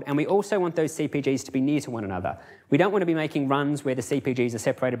threshold, and we also want those CPGs to be near to one another. We don't want to be making runs where the CPGs are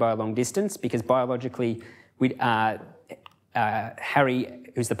separated by a long distance, because biologically, Harry,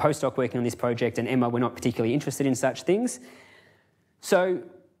 who's the postdoc working on this project, and Emma were not particularly interested in such things. So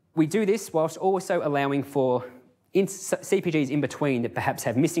we do this whilst also allowing for CPGs in between that perhaps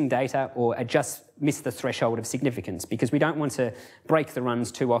have missing data or just miss the threshold of significance, because we don't want to break the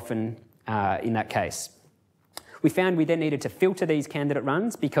runs too often in that case. We found we then needed to filter these candidate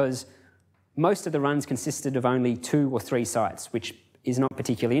runs because most of the runs consisted of only 2 or 3 sites, which is not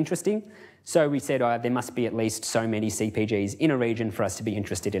particularly interesting. So we said there must be at least so many CPGs in a region for us to be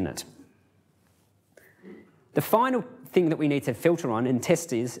interested in it. The final thing that we need to filter on and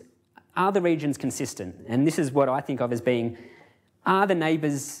test is, are the regions consistent? And this is what I think of as being, are the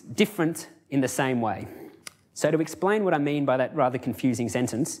neighbours different in the same way? So to explain what I mean by that rather confusing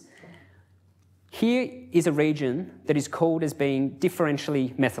sentence, here is a region that is called as being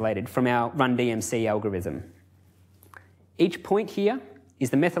differentially methylated from our run DMC algorithm. Each point here is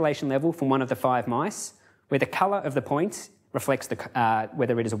the methylation level from one of the 5 mice, where the colour of the point reflects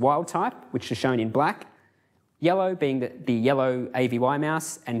whether it is a wild type, which is shown in black, yellow being the yellow AVY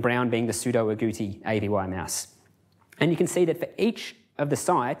mouse, and brown being the pseudo-agouti AVY mouse. And you can see that for each of the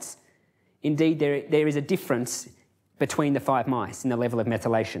sites, indeed there is a difference between the 5 mice in the level of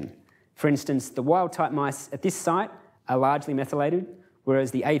methylation. For instance, the wild-type mice at this site are largely methylated, whereas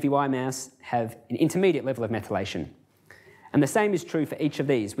the AVY mouse have an intermediate level of methylation. And the same is true for each of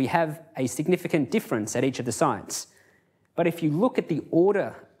these. We have a significant difference at each of the sites. But if you look at the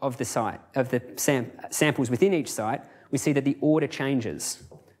order of the site, of the samples within each site, we see that the order changes.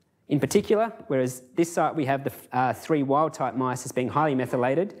 In particular, whereas this site we have the 3 wild-type mice as being highly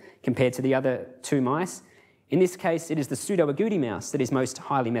methylated compared to the other 2 mice, in this case it is the pseudo-agouti mouse that is most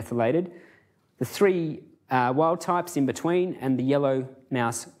highly methylated, the 3 wild types in between, and the yellow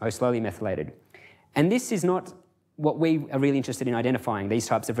mouse most slowly methylated. And this is not what we are really interested in identifying, these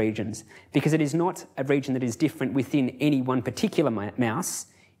types of regions, because it is not a region that is different within any one particular mouse,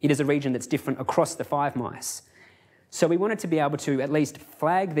 it is a region that's different across the 5 mice. So we wanted to be able to at least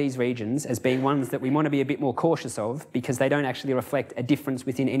flag these regions as being ones that we want to be a bit more cautious of because they don't actually reflect a difference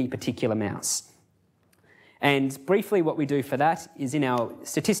within any particular mouse. And briefly what we do for that is in our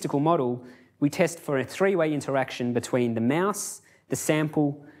statistical model, we test for a 3-way interaction between the mouse, the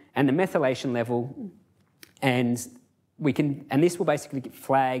sample, and the methylation level, and this will basically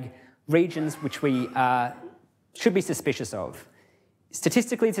flag regions which we should be suspicious of.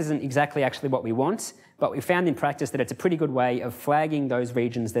 Statistically, this isn't exactly actually what we want, but we found in practice that it's a pretty good way of flagging those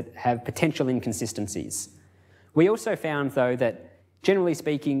regions that have potential inconsistencies. We also found, though, that generally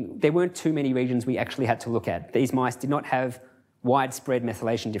speaking, there weren't too many regions we actually had to look at. These mice did not have widespread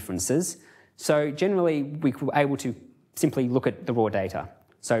methylation differences, so generally we were able to simply look at the raw data.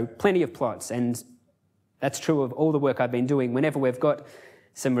 So plenty of plots, and that's true of all the work I've been doing. Whenever we've got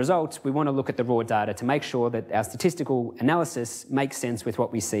some results, we want to look at the raw data to make sure that our statistical analysis makes sense with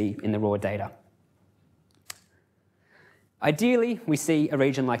what we see in the raw data. Ideally, we see a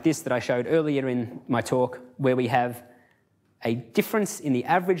region like this that I showed earlier in my talk, where we have a difference in the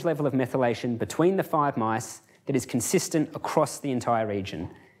average level of methylation between the 5 mice that is consistent across the entire region.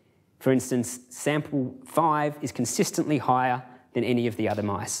 For instance, sample 5 is consistently higher than any of the other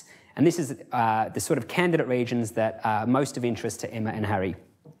mice. And this is the sort of candidate regions that are most of interest to Emma and Harry.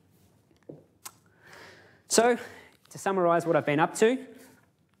 So, to summarise what I've been up to,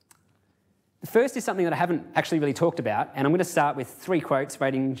 the first is something that I haven't actually really talked about, and I'm going to start with 3 quotes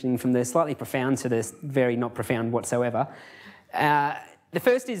ranging from the slightly profound to the very not profound whatsoever. The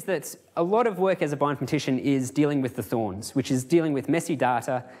first is that a lot of work as a bioinformatician is dealing with the thorns, which is dealing with messy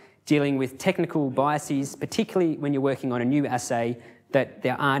data, dealing with technical biases, particularly when you're working on a new assay that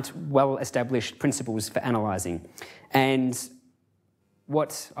there aren't well-established principles for analysing. And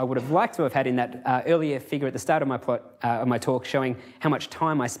what I would have liked to have had in that earlier figure at the start of my talk showing how much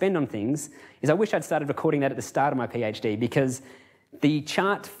time I spend on things is I wish I'd started recording that at the start of my PhD, because the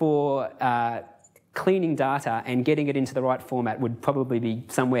chart for cleaning data and getting it into the right format would probably be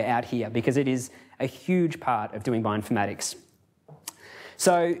somewhere out here, because it is a huge part of doing bioinformatics.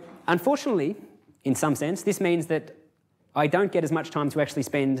 So unfortunately, in some sense, this means that I don't get as much time to actually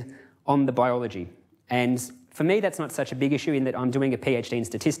spend on the biology. And for me, that's not such a big issue in that I'm doing a PhD in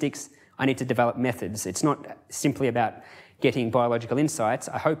statistics. I need to develop methods. It's not simply about getting biological insights.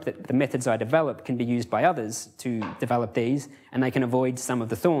 I hope that the methods I develop can be used by others to develop these, and they can avoid some of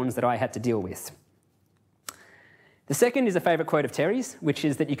the thorns that I had to deal with. The second is a favourite quote of Terry's, which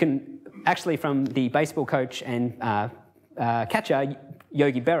is that you can actually, from the baseball coach and catcher,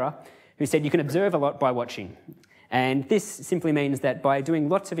 Yogi Berra, who said you can observe a lot by watching. And this simply means that by doing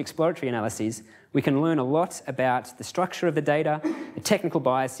lots of exploratory analyses, we can learn a lot about the structure of the data, the technical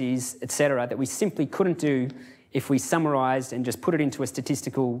biases, etc., that we simply couldn't do if we summarised and just put it into a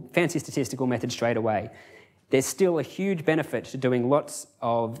fancy statistical method straight away. There's still a huge benefit to doing lots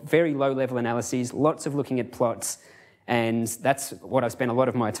of very low-level analyses, lots of looking at plots, and that's what I've spent a lot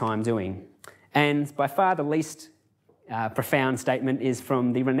of my time doing. And by far the least profound statement is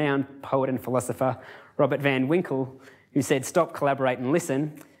from the renowned poet and philosopher Robert Van Winkle, who said, "Stop, collaborate and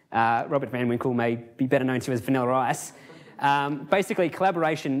listen." Robert Van Winkle may be better known to as Vanilla Ice. Basically,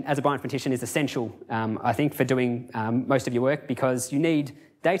 collaboration as a bioinformatician is essential, I think, for doing most of your work, because you need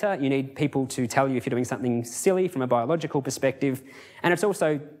data, you need people to tell you if you're doing something silly from a biological perspective, and it's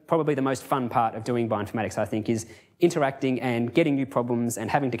also probably the most fun part of doing bioinformatics, I think, is interacting and getting new problems and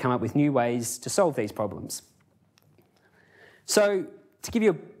having to come up with new ways to solve these problems. So, to give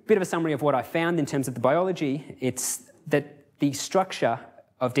you a bit of a summary of what I found in terms of the biology, it's that the structure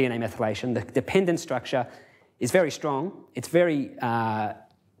of DNA methylation, the dependent structure, is very strong. It's very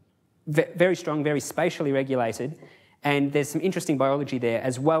strong, very spatially regulated, and there's some interesting biology there,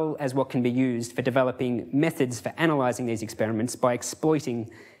 as well as what can be used for developing methods for analysing these experiments by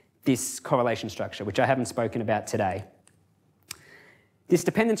exploiting this correlation structure, which I haven't spoken about today. This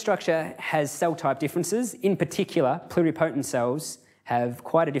dependent structure has cell type differences. In particular, pluripotent cells have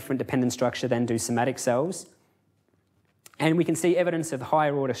quite a different dependent structure than do somatic cells. And we can see evidence of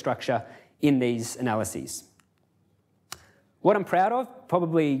higher order structure in these analyses. What I'm proud of,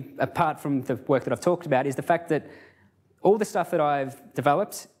 probably apart from the work that I've talked about, is the fact that all the stuff that I've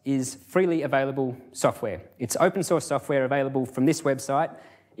developed is freely available software. It's open source software available from this website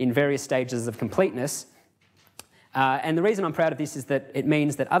in various stages of completeness. And the reason I'm proud of this is that it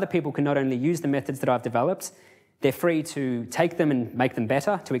means that other people can not only use the methods that I've developed, they're free to take them and make them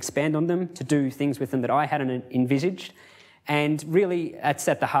better, to expand on them, to do things with them that I hadn't envisaged. And really, that's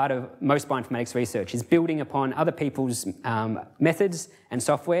at the heart of most bioinformatics research, is building upon other people's methods and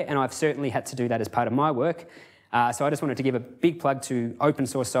software, and I've certainly had to do that as part of my work. So I just wanted to give a big plug to open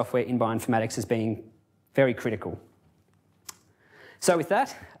source software in bioinformatics as being very critical. So with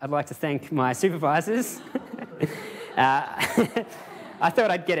that, I'd like to thank my supervisors. I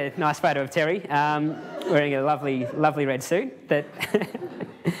thought I'd get a nice photo of Terry wearing a lovely, lovely red suit. That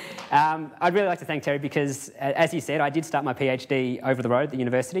I'd really like to thank Terry because, as you said, I did start my PhD over the road at the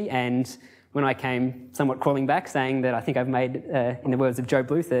university, and when I came somewhat crawling back saying that I think I've made, in the words of Joe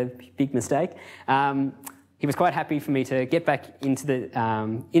Bluth, a big mistake, he was quite happy for me to get back into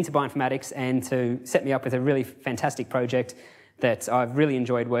bioinformatics and to set me up with a really fantastic project that I've really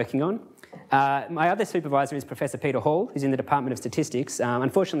enjoyed working on. My other supervisor is Professor Peter Hall, who's in the Department of Statistics.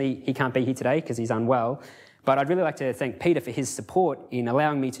 Unfortunately, he can't be here today because he's unwell, but I'd really like to thank Peter for his support in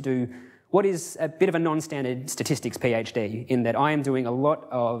allowing me to do what is a bit of a non-standard statistics PhD, in that I am doing a lot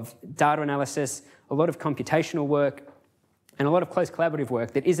of data analysis, a lot of computational work, and a lot of close collaborative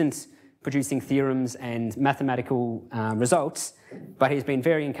work that isn't producing theorems and mathematical results, but he's been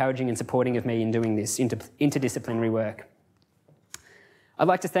very encouraging and supporting of me in doing this interdisciplinary work. I'd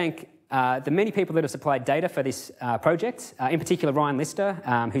like to thank the many people that have supplied data for this project, in particular Ryan Lister,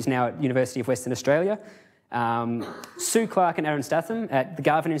 who's now at University of Western Australia, Sue Clark and Aaron Statham at the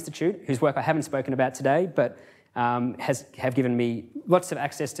Garvan Institute, whose work I haven't spoken about today, but have given me lots of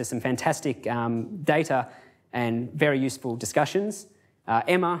access to some fantastic data and very useful discussions.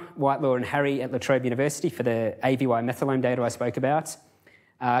 Emma, Whitelaw and Harry at La Trobe University for the AVY methylome data I spoke about.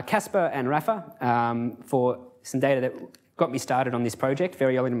 Casper and Rafa for some data that got me started on this project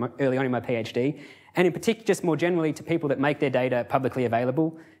very early on in my PhD, and in particular, just more generally, to people that make their data publicly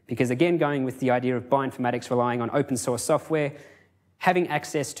available, because again, going with the idea of bioinformatics relying on open source software, having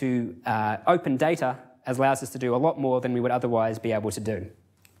access to open data allows us to do a lot more than we would otherwise be able to do.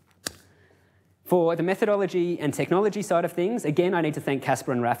 For the methodology and technology side of things, again, I need to thank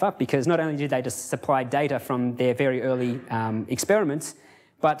Casper and Rafa, because not only did they just supply data from their very early experiments,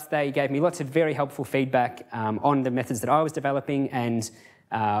 but they gave me lots of very helpful feedback on the methods that I was developing and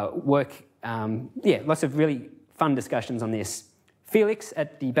lots of really fun discussions on this. Felix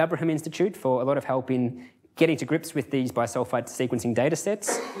at the Babraham Institute for a lot of help in getting to grips with these bisulfite sequencing data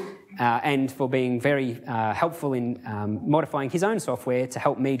sets and for being very helpful in modifying his own software to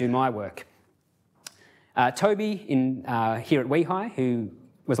help me do my work. Toby here at WEHI, who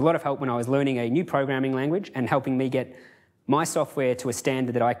was a lot of help when I was learning a new programming language and helping me get my software to a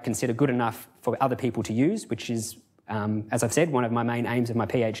standard that I consider good enough for other people to use, which is, as I've said, one of my main aims of my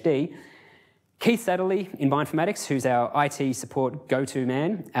PhD. Keith Satterley in Bioinformatics, who's our IT support go-to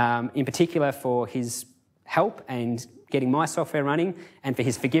man, in particular for his help and getting my software running, and for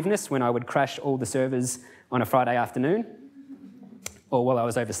his forgiveness when I would crash all the servers on a Friday afternoon, or while I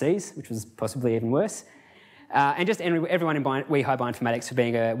was overseas, which was possibly even worse. And just everyone in WEHI Bioinformatics for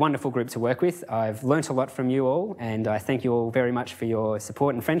being a wonderful group to work with. I've learnt a lot from you all, and I thank you all very much for your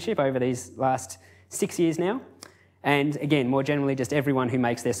support and friendship over these last 6 years now. And again, more generally, just everyone who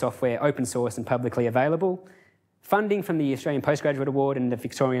makes their software open source and publicly available. Funding from the Australian Postgraduate Award and the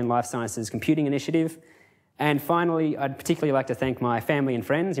Victorian Life Sciences Computing Initiative. And finally, I'd particularly like to thank my family and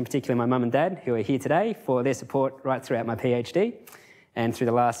friends, in particular my mum and dad, who are here today, for their support right throughout my PhD and through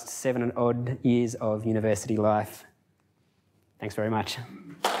the last 7 odd years of university life. Thanks very much.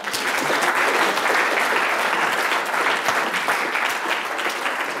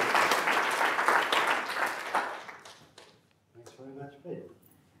 Thanks very much, Pete.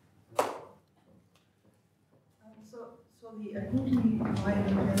 So the agglutinin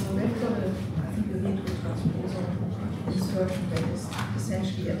molecular, I think the retrotransposon insertion rate is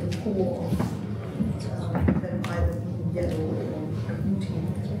essentially at the core of them either yellow or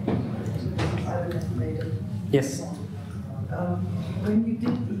agglutinin, either methylated. Yes. When you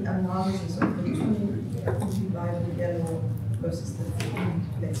did the analysis of the two agglutinin yellow versus the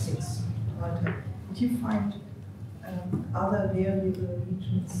 6 alter, did you find other variable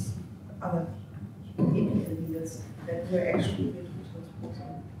regions, other alleles that were actually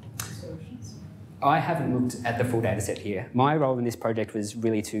retrotransposon insertions? I haven't looked at the full data set here. My role in this project was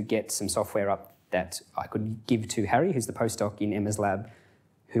really to get some software up that I could give to Harry, who's the postdoc in Emma's lab,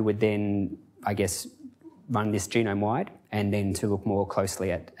 who would then, I guess, run this genome-wide and then to look more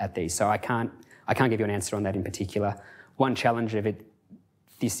closely at these. So I can't give you an answer on that in particular. one challenge of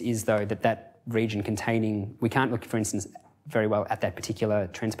this is, though, that region containing, we can't look, for instance, very well at that particular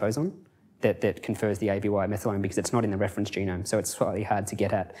transposon that confers the ABY methylome because it's not in the reference genome, so it's slightly hard to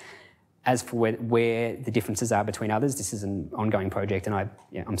get at. As for where the differences are between others, this is an ongoing project, and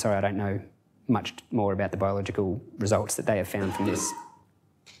I'm sorry, I don't know much more about the biological results that they have found from this.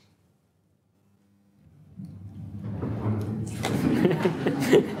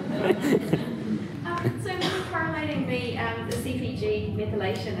 So we're correlating the CPG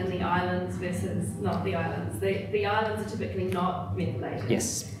methylation and the islands versus not the islands. The islands are typically not methylated.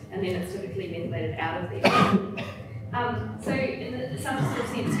 Yes. And then it's typically methylated out of the island. So in some sort of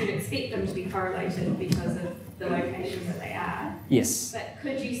sense, you'd expect them to be correlated because of the location that they are. Yes. But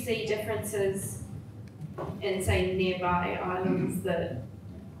could you see differences in, say, nearby islands that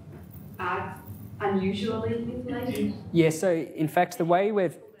are unusually methylated? Yeah, so in fact, the way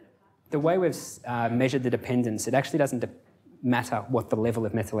we've measured the dependence, it actually doesn't matter what the level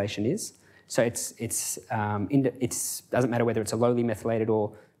of methylation is. So it doesn't matter whether it's a lowly methylated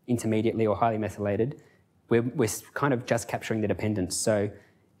or intermediately or highly methylated. We're kind of just capturing the dependence. So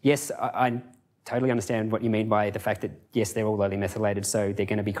yes, I totally understand what you mean by the fact that, yes, they're all lowly methylated, so they're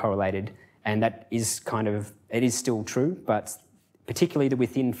going to be correlated. And that is it is still true, but particularly the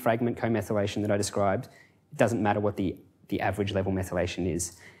within fragment co-methylation that I described, it doesn't matter what the average level methylation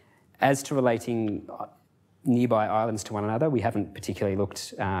is. As to relating nearby islands to one another, we haven't particularly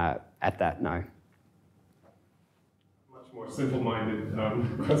looked at that, no. Much more simple-minded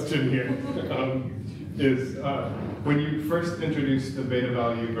question here is when you first introduced the beta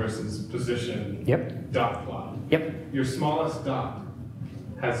value versus position dot plot, your smallest dot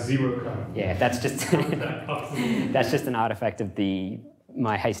has 0 cover. Yeah, that's just How is that possible? that's just an artifact of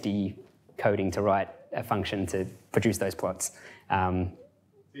my hasty coding to write a function to produce those plots.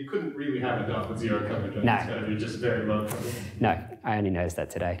 You couldn't really have a dot with 0 coverage. Right? No. It's got to be just very low coverage. No, I only noticed that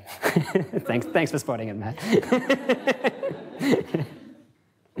today. Thanks for spotting it, Matt.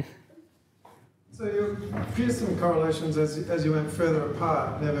 So your Pearson correlations, as you went further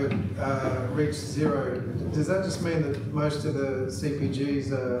apart, never reached 0. Does that just mean that most of the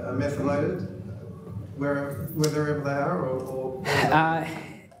CPGs are methylated, wherever they are, or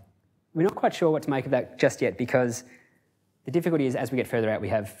we're not quite sure what to make of that just yet, because the difficulty is as we get further out, we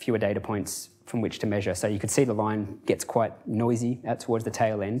have fewer data points from which to measure. So you could see the line gets quite noisy out towards the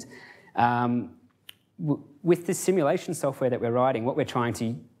tail end. With this simulation software that we're writing,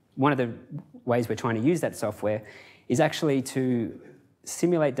 one of the ways we're trying to use that software is actually to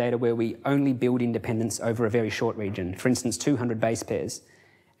simulate data where we only build independence over a very short region, for instance, 200 base pairs.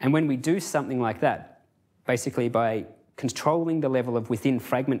 And when we do something like that, basically by controlling the level of within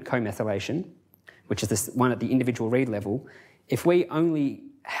fragment co-methylation, which is this one at the individual read level, if we only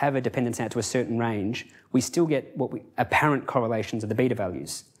have a dependence out to a certain range, we still get apparent correlations of the beta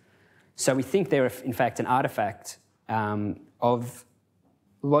values. So we think they're, in fact, an artifact of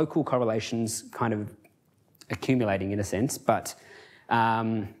local correlations kind of accumulating in a sense, but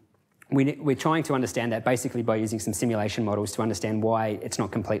we're trying to understand that basically by using some simulation models to understand why it's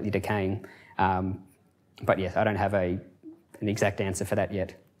not completely decaying. But yes, I don't have an exact answer for that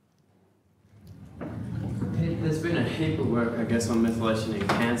yet. There's been a heap of work, I guess, on methylation in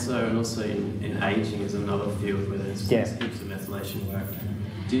cancer and also in ageing is another field where there's heaps of methylation work.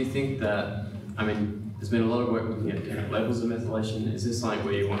 Do you think that, there's been a lot of work looking at different levels of methylation. Is this something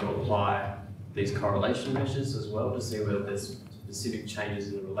where you want to apply these correlation measures as well to see whether there's specific changes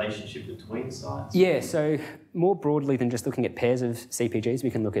in the relationship between sites? Yeah, so more broadly than just looking at pairs of CPGs, we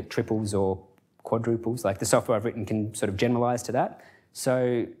can look at triples or quadruples. Like the software I've written can sort of generalise to that.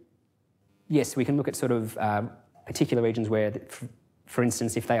 So yes, we can look at sort of particular regions where, for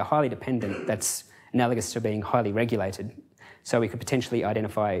instance, if they are highly dependent, that's analogous to being highly regulated. So we could potentially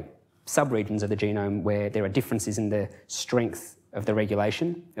identify subregions of the genome where there are differences in the strength of the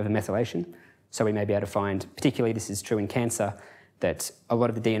regulation of the methylation. So we may be able to find, particularly this is true in cancer, that a lot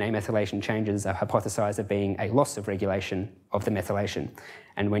of the DNA methylation changes are hypothesised as being a loss of regulation of the methylation.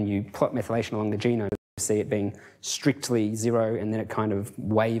 And when you plot methylation along the genome, you see it being strictly 0 and then it kind of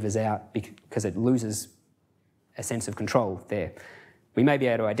wavers out because it loses a sense of control there. We may be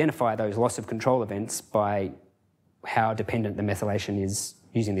able to identify those loss of control events by how dependent the methylation is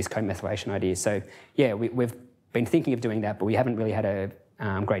using this co-methylation idea. So yeah, we've been thinking of doing that, but we haven't really had a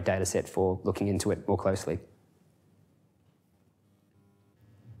great data set for looking into it more closely.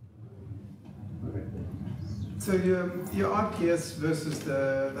 So your iPS versus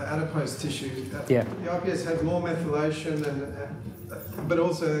the adipose tissue, the iPS had more methylation, but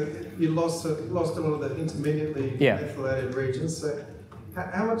also you lost a lot of the intermediately methylated regions. So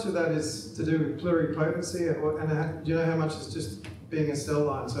how much of that is to do with pluripotency, and do you know how much is just being a cell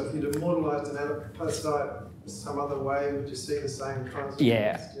line? So if you'd immortalised an adipocyte some other way, would you see the same kinds of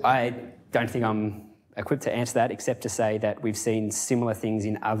things? I don't think I'm equipped to answer that, except to say that we've seen similar things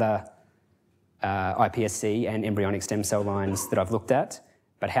in other iPSC and embryonic stem cell lines that I've looked at,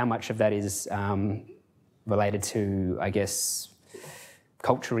 but how much of that is related to, I guess,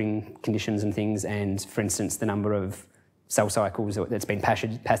 culturing conditions and things, and for instance, the number of cell cycles that's been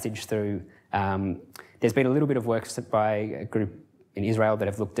passaged through. There's been a little bit of work by a group in Israel that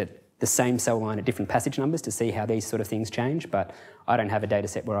have looked at the same cell line at different passage numbers to see how these sort of things change, but I don't have a data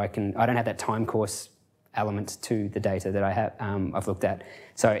set where I don't have that time course element to the data that I've looked at.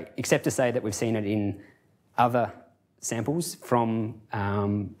 So except to say that we've seen it in other samples from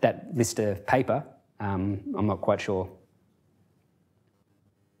that Lister paper, I'm not quite sure.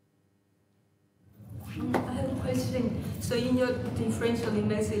 I have a question. So in your differentially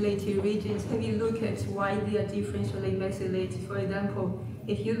methylated regions, have you looked at why they are differentially methylated? For example,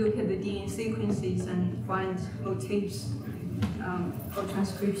 if you look at the DNA sequences and find motifs or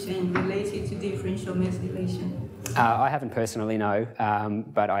transcription related to differential methylation? I haven't personally, no,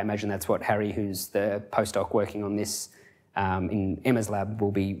 but I imagine that's what Harry, who's the postdoc working on this in Emma's lab,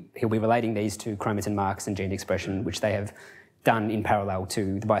 he'll be relating these to chromatin marks and gene expression, which they have done in parallel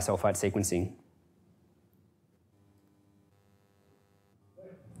to the bisulfite sequencing.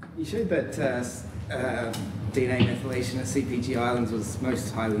 You showed that DNA methylation at CPG islands was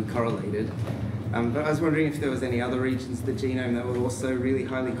most highly correlated, but I was wondering if there was any other regions of the genome that were also really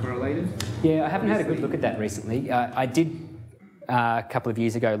highly correlated? Yeah, I haven't had a good look at that recently. I did a couple of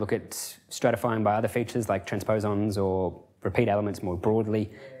years ago look at stratifying by other features like transposons or repeat elements more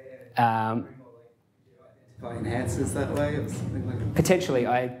broadly. By enhancers that way or something like that? Potentially,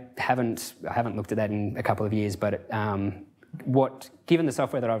 I haven't looked at that in a couple of years, but given the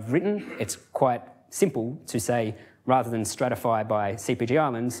software that I've written, it's quite simple to say, rather than stratify by CPG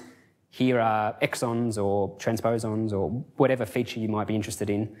islands, here are exons or transposons or whatever feature you might be interested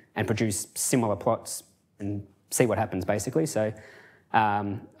in, and produce similar plots and see what happens, basically. So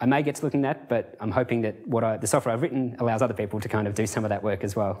I may get to looking at that, but I'm hoping that the software I've written allows other people to kind of do some of that work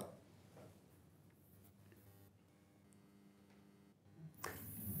as well.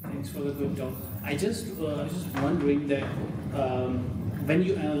 Thanks for the good talk. I was just wondering that when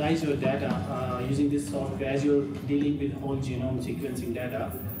you analyze your data using this software, as you're dealing with whole genome sequencing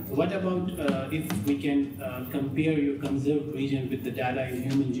data, what about if we can compare your conserved region with the data in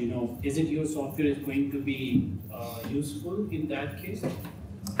human genome? Is it your software is going to be useful in that case? So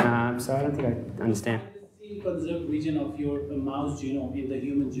I don't think I understand. The conserved region of your mouse genome in the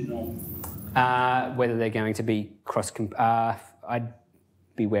human genome. Whether they're going to be I'd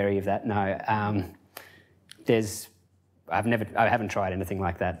be wary of that. No, I haven't tried anything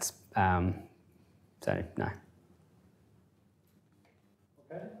like that. So no.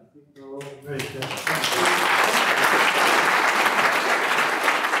 Okay, I think we're all very good.